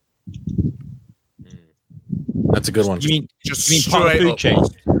 Wasps. That's a good one. You mean just part of the food chain?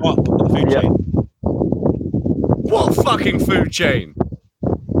 Part of the food chain. What fucking food chain?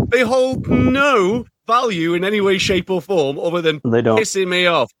 They hold no value in any way, shape, or form other than pissing me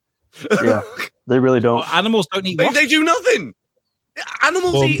off. Yeah, they really don't. Well, animals don't eat wasps. They do nothing.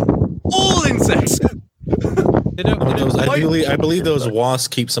 Animals eat all insects. I believe those wasps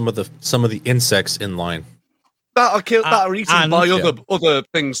keep some of the insects in line. That are eaten by other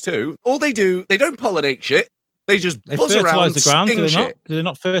things too. All they do, they don't pollinate shit. They just buzz around, the ground. sting Do they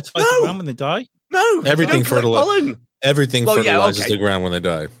not fertilize the ground when they die? No, everything fertilizes. Everything fertilizes the ground when they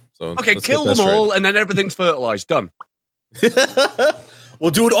die. So kill them all, and then everything's fertilized. Done.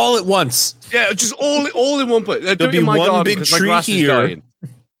 We'll do it all at once. Yeah, just all in one place. There'll be one big tree here.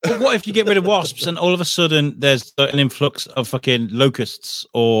 But what if you get rid of wasps and all of a sudden there's an influx of fucking locusts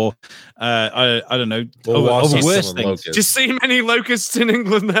or I don't know, over worse things? Do you see many locusts in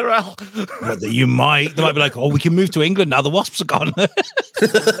England there, Al? Well, you might. They might be like, oh, we can move to England now. The wasps are gone. Pack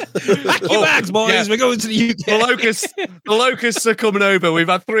your bags, boys. Yeah. We're going to the UK. The locusts are coming over. We've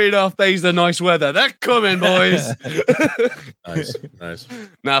had 3.5 days of nice weather. They're coming, boys. Nice.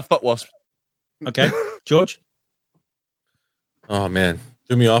 Nah, fuck wasps. Okay, George. Oh man.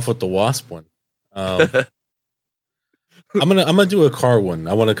 Threw me off with the wasp one. I'm gonna do a car one.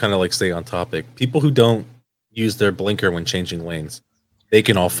 I want to kind of like stay on topic. People who don't use their blinker when changing lanes, they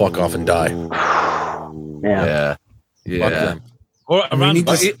can all fuck off and die. Yeah. Fuck them. Or I need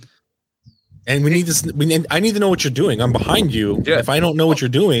this. I need to know what you're doing. I'm behind you. Yeah. If I don't know what you're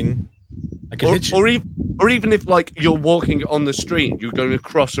doing, I can hit you. Or even if like you're walking on the street, you're going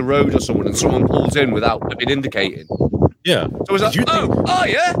across a road or someone, and someone pulls in without it indicating. Yeah. So it's like,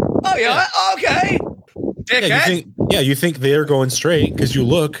 yeah, okay. Dickhead. You think they're going straight because you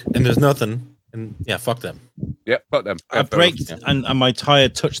look and there's nothing, and yeah, fuck them. Yeah, fuck them. I braked and my tire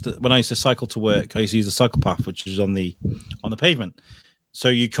touched when I used to cycle to work. I used to use the cycle path, which is on the pavement. So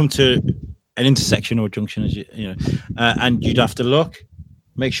you come to an intersection or a junction, as you know, and you'd have to look,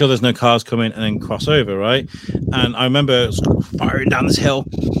 make sure there's no cars coming, and then cross over, right? And I remember firing down this hill.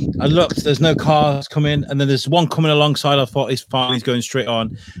 I looked, there's no cars coming, and then there's one coming alongside. I thought he's fine, he's going straight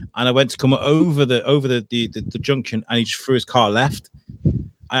on, and I went to come over the junction, and he just threw his car left.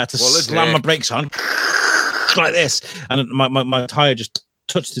 I had to slam my brakes on like this, and my tire just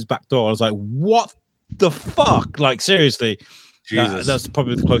touched his back door. I was like, "What the fuck?" Like seriously, that's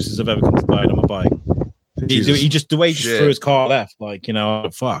probably the closest I've ever come to dying on my bike. He just the way he just threw his car left, like, you know,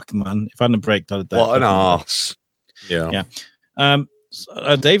 fuck, man. If I hadn't braked, I'd have died. What an arse. Yeah.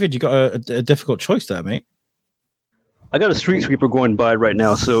 David, you got a difficult choice there, mate. I got a street sweeper going by right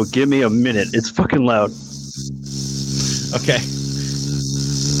now, so give me a minute. It's fucking loud. Okay.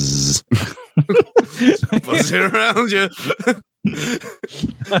 Buzzing around you.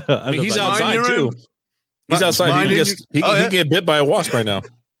 He's outside too. He's outside. He can get bit by a wasp right now.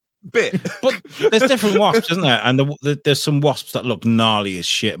 But there's different wasps, isn't there? And there's some wasps that look gnarly as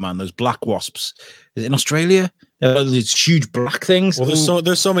shit, man. Those black wasps. Is it in Australia? These huge black things. Well,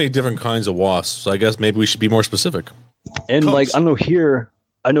 there's so many different kinds of wasps. So I guess maybe we should be more specific. And like, I don't know, here,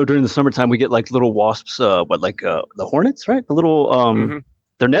 I know during the summertime we get like little wasps. The hornets, right? The little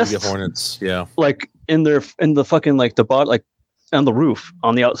their nests. The hornets, yeah. Like in the fucking like the bot, like on the roof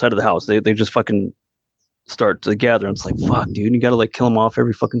on the outside of the house. They just fucking start to gather, and it's like, fuck, dude, you gotta like kill them off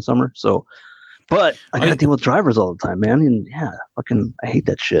every fucking summer. So, but I gotta deal with drivers all the time, man, and yeah, fucking, I hate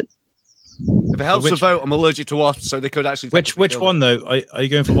that shit. If it helps the vote, I'm allergic to wasps, so they could actually. Which one though? Are you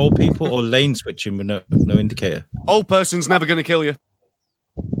going for old people or lane switching with no indicator? Old person's never going to kill you,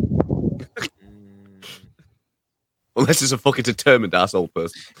 unless it's a fucking determined ass old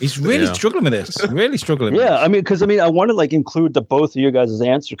person. He's really struggling with this. Really struggling. Yeah, I mean, because I want to like include the both of you guys'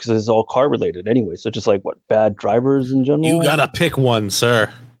 answer because it's all car related anyway. So just like what, bad drivers in general. You gotta pick one,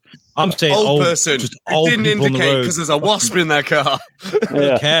 sir. I'm saying old person. Just old didn't indicate because there's a wasp in their car.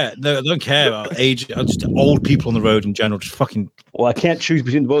 I don't care about age. Just old people on the road in general. Just fucking. Well, I can't choose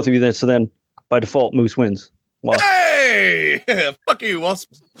between both of you then. So then, by default, Moose wins. Wasp. Hey, fuck you,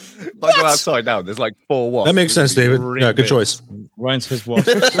 wasps! If I go outside now, there's like 4 wasps. That makes sense, David. Yeah, good choice. Ryan says wasp.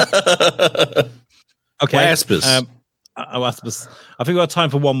 Okay. Waspus. Waspus. I think we've got time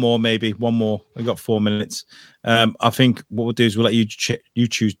for one more, maybe. One more. We've got 4 minutes. I think what we'll do is we'll let you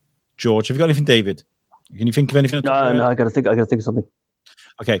choose. George, have you got anything, David? Can you think of anything? No, I gotta think of something.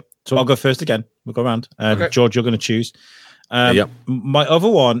 Okay, so I'll go first again. We'll go around. Okay. George, you're going to choose. My other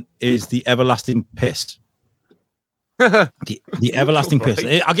one is the everlasting piss. the everlasting piss.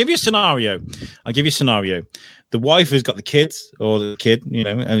 I'll give you a scenario. The wife has got the kids or the kid, you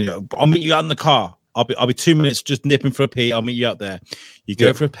know, and I'll meet you out in the car. I'll be 2 minutes just nipping for a pee. I'll meet you out there. You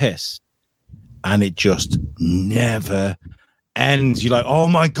go for a piss, and it just never ends. You're like, oh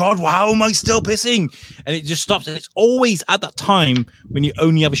my god, how am I still pissing? And it just stops. And it's always at that time when you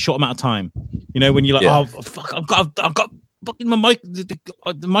only have a short amount of time. You know, when you're like, oh fuck, I've got fucking my mic, the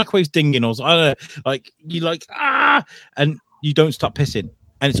microwave's dinging, or I don't know, like you like and you don't stop pissing,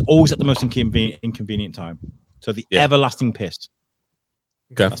 and it's always at the most inconvenient time. So the everlasting piss.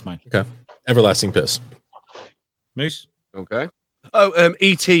 Okay, that's mine. Okay, everlasting piss. Moose. Okay. Oh,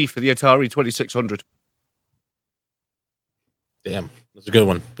 E.T. for the Atari 2600. Damn, that's a good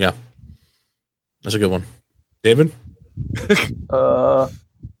one. Yeah, that's a good one. David.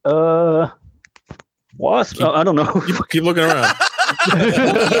 Wasp? I don't know. Keep looking around. At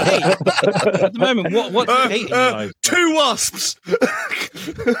the moment, what 2 wasps.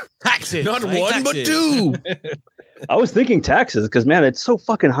 taxes. Not Pay one, but taxes. two. I was thinking taxes because man, it's so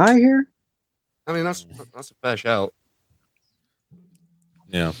fucking high here. I mean, that's a fair shout.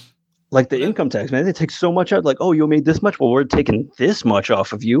 Yeah. Like the income tax, man, they take so much out. Like, oh, you made this much. Well, we're taking this much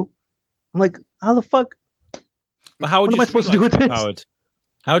off of you. I'm like, how the fuck? But how would What am I supposed to do with streetlights be this? powered?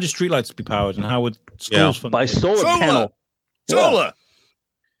 How would your streetlights be powered, and how would schools fund By it? solar panel. Solar.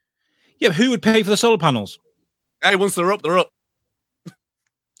 Yeah, but who would pay for the solar panels? Hey, once they're up, they're up.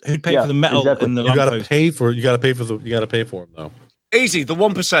 Who'd pay Yeah, for the metal exactly. and the You gotta lampposts? pay for. You gotta pay for the. You gotta pay for them though. Easy, the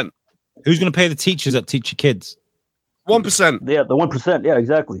 1%. Who's going to pay the teachers that teach your kids? 1%. Yeah, the 1%. Yeah,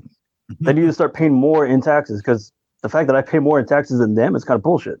 exactly. They need to start paying more in taxes because the fact that I pay more in taxes than them is kind of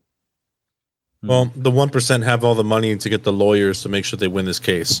bullshit. Well, the 1% have all the money to get the lawyers to make sure they win this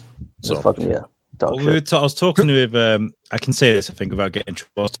case. So So fucking dog Well, shit. I was talking with, I can say this, I think, without getting in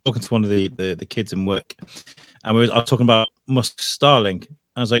trouble. I was talking to one of the kids in work, and I was talking about Musk's Starlink.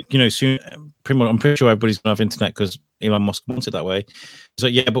 I was like, soon, I'm pretty sure everybody's going to have internet because Elon Musk wants it that way. So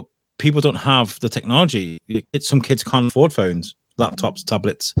yeah, but people don't have the technology. Some kids can't afford phones, laptops,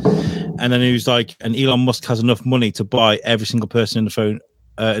 tablets. And then he was like, and Elon Musk has enough money to buy every single person in the phone,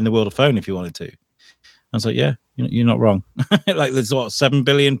 in the world a phone if he wanted to. I was like, yeah, you're not wrong. Like there's 7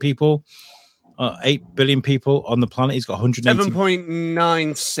 billion people, 8 billion people on the planet. He's got 180.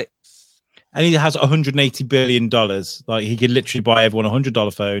 7.96. And he has $180 billion. Like he could literally buy everyone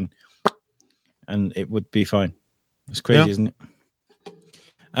 $100 phone, and it would be fine. It's crazy, isn't it?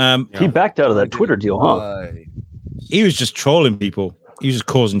 He backed out of that Twitter deal, huh? He was just trolling people. He was just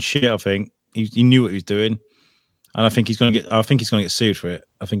causing shit. I think he knew what he was doing, and I think he's going to get. I think he's going to get sued for it.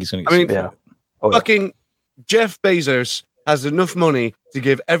 I think he's going to get. Sued Yeah. for it. Oh, yeah. Fucking Jeff Bezos has enough money to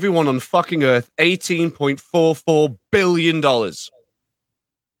give everyone on fucking Earth $18.44 billion.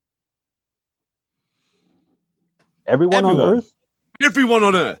 Everyone on Earth? Everyone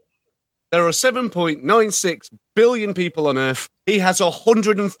on Earth. There are 7.96 billion people on Earth. He has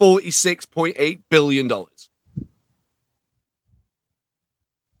 $146.8 billion.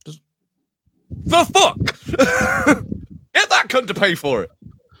 The fuck? Get that cunt to pay for it.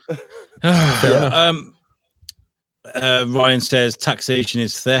 Ryan says taxation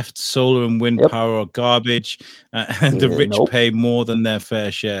is theft. Solar and wind power are garbage. The rich pay more than their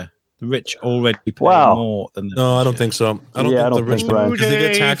fair share. The rich already pay more than their no, I don't share. think so. I don't think the rich Brian. because they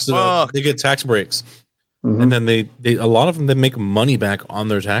get tax. They get tax breaks, Mhm. and then they a lot of them they make money back on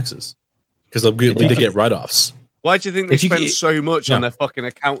their taxes because they get write-offs. Why do you think they If you spend get- so much on their fucking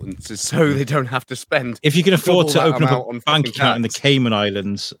accountants? Is so they don't have to spend. If you can afford double to that open amount up on a bank fucking account in the tax. Cayman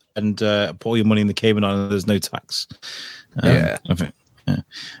Islands and put all your money in the Cayman Islands, there's no tax. Yeah. I think.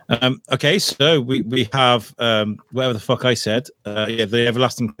 Yeah. Okay, so we have whatever the fuck I said. The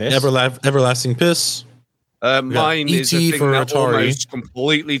everlasting piss. Everlasting piss. Mine is a ET thing for that Atari. almost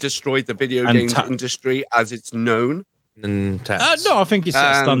completely destroyed the video And games industry as it's known. And tax. No, I think it's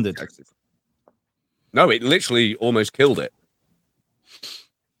And standard. taxes. No, it literally almost killed it.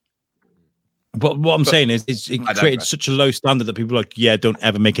 But what I'm saying is, it I created digress. such a low standard that people are like, yeah, don't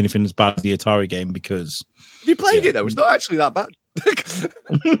ever make anything as bad as the Atari game because Have you played it though? It's not actually that bad.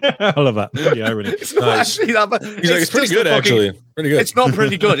 I love that. Yeah, irony. It's not actually that bad. He's like, it's pretty just a good, fucking- actually. Pretty good. It's not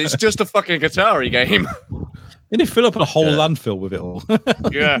pretty good. It's just a fucking Atari game. They did fill up a whole landfill with it all.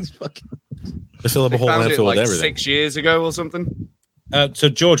 Yeah. It's fucking- They fill up They a whole found it landfill like with everything. 6 years ago or something. So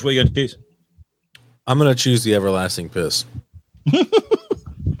George, what are you going to choose? I'm gonna choose the everlasting piss.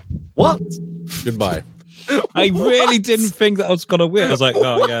 What? Goodbye. I really didn't think that I was going to win. I was like,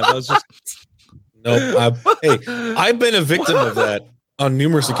 oh yeah, that was just. No, hey, I've been a victim of that on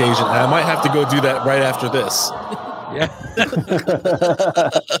numerous occasions, and I might have to go do that right after this. Yeah.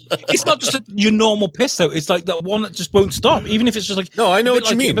 It's not just your normal piss though. It's like that one that just won't stop, even if it's just like. No, I know a bit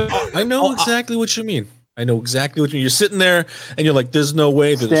what you like- mean. I know exactly what you mean. I know exactly what you mean. You're sitting there and you're like, "There's no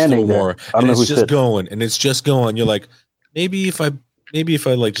way there's Standing still there. more," I don't and know it's who just sits. going and it's just going. You're like, maybe if I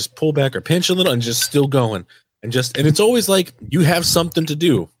like just pull back or pinch a little and just still going and it's always like you have something to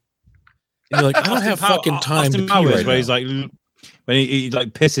do. And you're like, I don't have fucking time to pee Powers, right where now. he's like, when he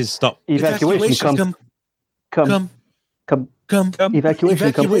like pisses, stop. Evacuation come.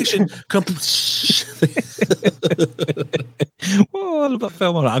 Evacuation come. Whoa, I love that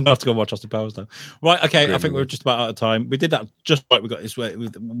film. I'm gonna have to go watch Austin Powers now. Right, okay. Great I think movie. we're just about out of time. We did that just right. We got this way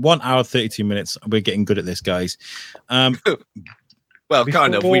with 1 hour 32 minutes. We're getting good at this, guys. Well,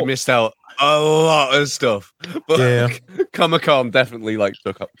 kind of. We Before- missed out a lot of stuff. But Yeah. Comic-Con definitely like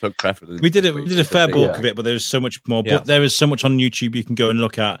took preference. We did a fair bulk Yeah. of it, but there's so much more. Yeah. But there is so much on YouTube you can go and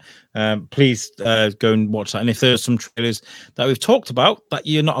look at. Please go and watch that. And if there's some trailers that we've talked about that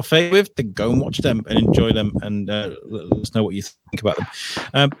you're not a fan with, then go and watch them and enjoy them and let us know what you think about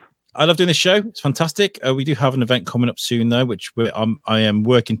them. I love doing this show. It's fantastic. We do have an event coming up soon, though, which I am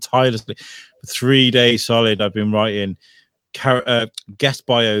working tirelessly for 3 days solid. I've been writing guest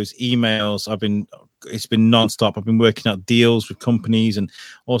bios, emails. It's been non-stop. I've been working out deals with companies and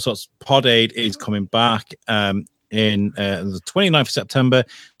all sorts. Pod Aid is coming back in the 29th of September,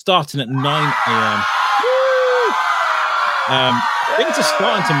 starting at 9 a.m. Things are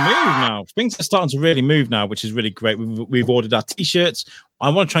starting to move now. Things are starting to really move now, which is really great. We've ordered our t-shirts. I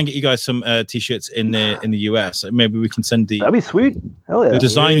want to try and get you guys some t-shirts in the US. Maybe we can send That'd be sweet. Hell yeah. the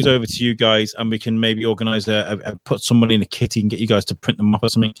designs over to you guys, and we can maybe organize put some money in a kitty and get you guys to print them up or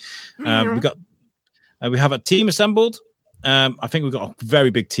something. We have a team assembled. I think we've got a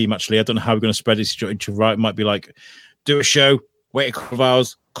very big team, actually. I don't know how we're going to spread this right. It might be like, do a show, wait a couple of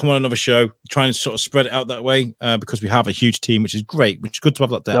hours, come on another show, try and sort of spread it out that way, because we have a huge team, which is great, which is good to have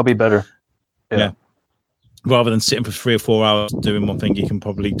that there. That'll be better. Yeah. Rather than sitting for 3 or 4 hours doing one thing, you can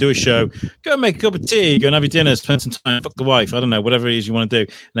probably do a show, go and make a cup of tea, go and have your dinner, spend some time, fuck the wife, I don't know, whatever it is you want to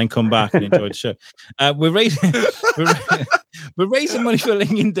do, and then come back and enjoy the show. We're raising money for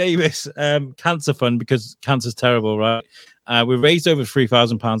Lincoln Davis Cancer Fund, because cancer's terrible, right? We raised over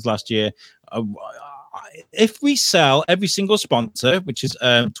 £3,000 last year. If we sell every single sponsor, which is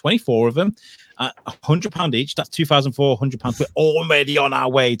 24 of them, £100 each, that's £2,400. We're already on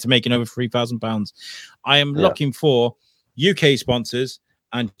our way to making over £3,000. I am looking for UK sponsors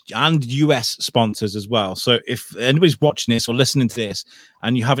and US sponsors as well. So if anybody's watching this or listening to this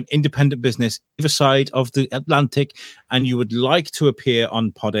and you have an independent business either side of the Atlantic and you would like to appear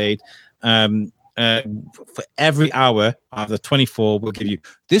on Pod Aid, for every hour out of the 24, we'll give you,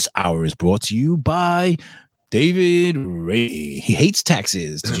 this hour is brought to you by David Ray. He hates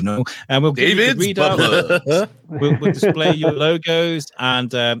taxes. Did you know? And we'll read out. We'll display your logos,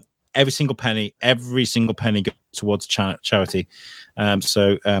 and every single penny goes towards charity.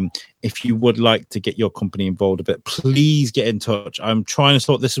 So if you would like to get your company involved a bit, please get in touch. I'm trying to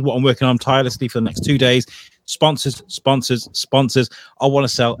sort. This is what I'm working on tirelessly for the next 2 days. Sponsors. I want to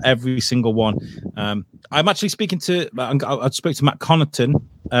sell every single one. I'm actually speaking to. I spoke to Matt Connaughton.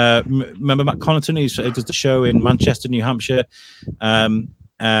 Remember Matt Connaughton, who does the show in Manchester, New Hampshire, and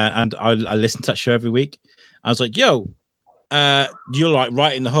I listen to that show every week. I was like, "Yo, you're like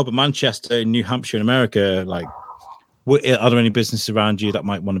right in the hub of Manchester, in New Hampshire, in America. Like, are there any businesses around you that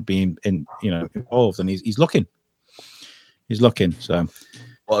might want to be in involved?" And he's looking. So,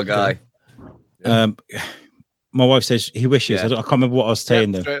 what a guy. My wife says he wishes. I can't remember what I was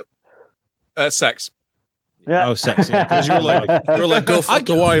saying there. Sex. Yeah. Oh, sex. Yeah. Because you were like, go fuck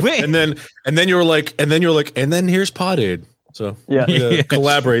the wife, and then you were like, and then here's Pod Aid. So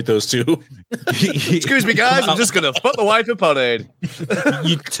collaborate those two. Excuse me, guys. I'm just gonna fuck the wife and Pod Aid.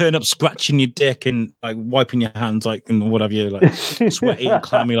 You turn up scratching your dick and like wiping your hands, like, and what have you, like sweaty and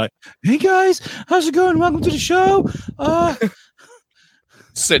clammy, like, hey guys, how's it going? Welcome to the show.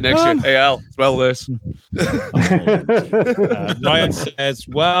 Sit next to you. Hey, Al, smell this. Ryan says,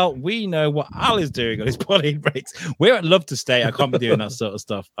 well, we know what Al is doing on his Pod Aid breaks. We're at Love to Stay. I can't be doing that sort of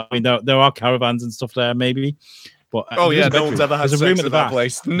stuff. I mean, there are caravans and stuff there, maybe. But no one's ever had sex room at the back.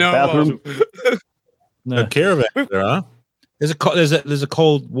 Place. No. A caravan there, huh? There's a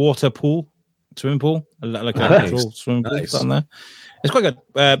cold water pool, swimming pool, like a natural swimming pool down there. It's quite good.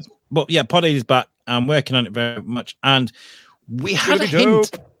 But yeah, Pod Aid is back. I'm working on it very much, and we had a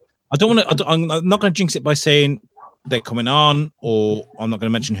hint. I'm not going to jinx it by saying they're coming on, or I'm not going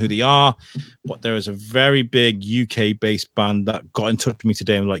to mention who they are, but there is a very big UK-based band that got in touch with me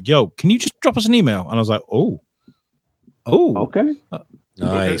today and was like, yo, can you just drop us an email? And I was like, oh, okay.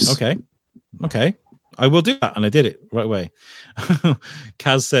 Nice. Okay. I will do that. And I did it right away.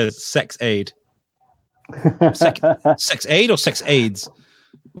 Kaz says sex aid. Sex aid or sex aids?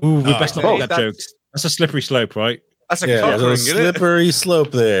 Ooh, we best not make that joke. That's a slippery slope, right? That's a slippery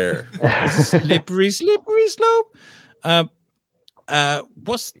slope there. slippery slope.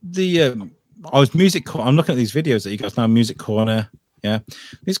 What's the music? I'm looking at these videos that you guys now. Music corner. Yeah,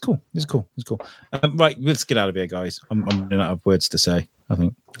 it's cool. Right, let's get out of here, guys. I'm running out of words to say. I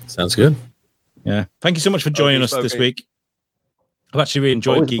think sounds good. Yeah, thank you so much for joining us this week. I've actually really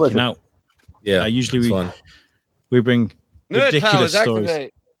enjoyed geeking out. Yeah, usually we bring ridiculous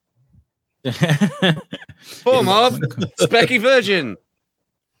stories. Form of Specky Virgin.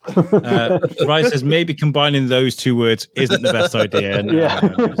 Ryan says maybe combining those two words isn't the best idea.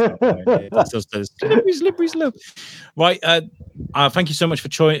 Slippery slope. Right. Thank you so much for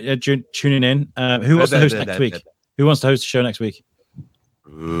tuning in. Who wants to host next week? Who wants to host the show next week?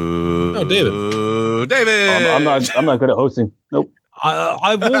 David. David. I'm not good at hosting. Nope.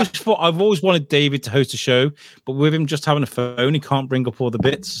 I've always wanted David to host a show, but with him just having a phone, he can't bring up all the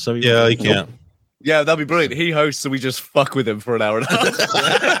bits. So he can't. Yeah, that'd be brilliant. He hosts, so we just fuck with him for an hour and a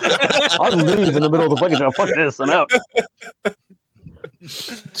half. I'll leave in the middle of the fucking show. Fuck this, I'm out.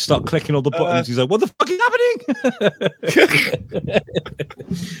 Start clicking all the buttons. He's like, "What the fuck is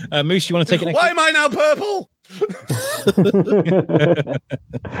happening?" Moose, you want to take it next? Why am I now purple?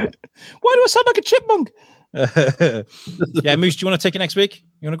 Why do I sound like a chipmunk? Yeah, Moose, do you want to take it next week?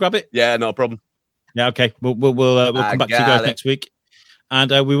 You want to grab it? Yeah, no problem. Yeah, okay. We'll come back to you guys next week. And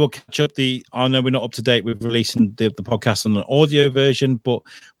we will catch up I know we're not up to date with releasing the podcast on an audio version, but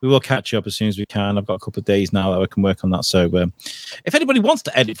we will catch up as soon as we can. I've got a couple of days now that I can work on that. So if anybody wants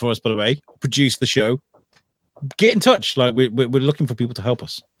to edit for us, by the way, produce the show, get in touch. Like we're looking for people to help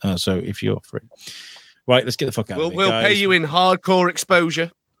us. So if you're free. Right, let's get the fuck out of here. We'll pay you in hardcore exposure.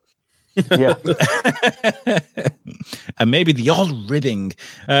 Yeah. And maybe the odd ribbing.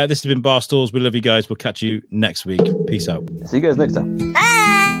 This has been Barstools. We love you guys. We'll catch you next week. Peace out. See you guys next time.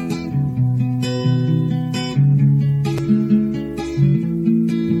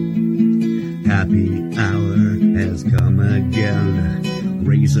 Happy hour has come again.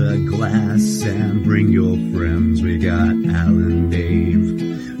 Raise a glass and bring your friends. We got Alan,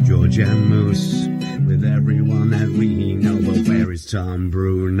 Dave, George, and Moose. With everyone that we know, but where is Tom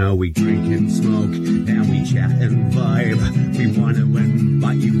Bruno? We drink and smoke, and we chat and vibe. We want to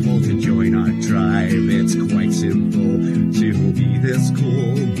invite you all to join our tribe. It's quite simple to be this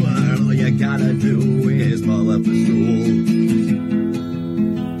cool, but all you gotta do is pull up a stool.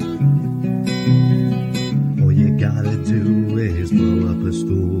 All you gotta do is pull up a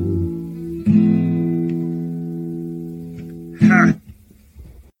stool. Ha!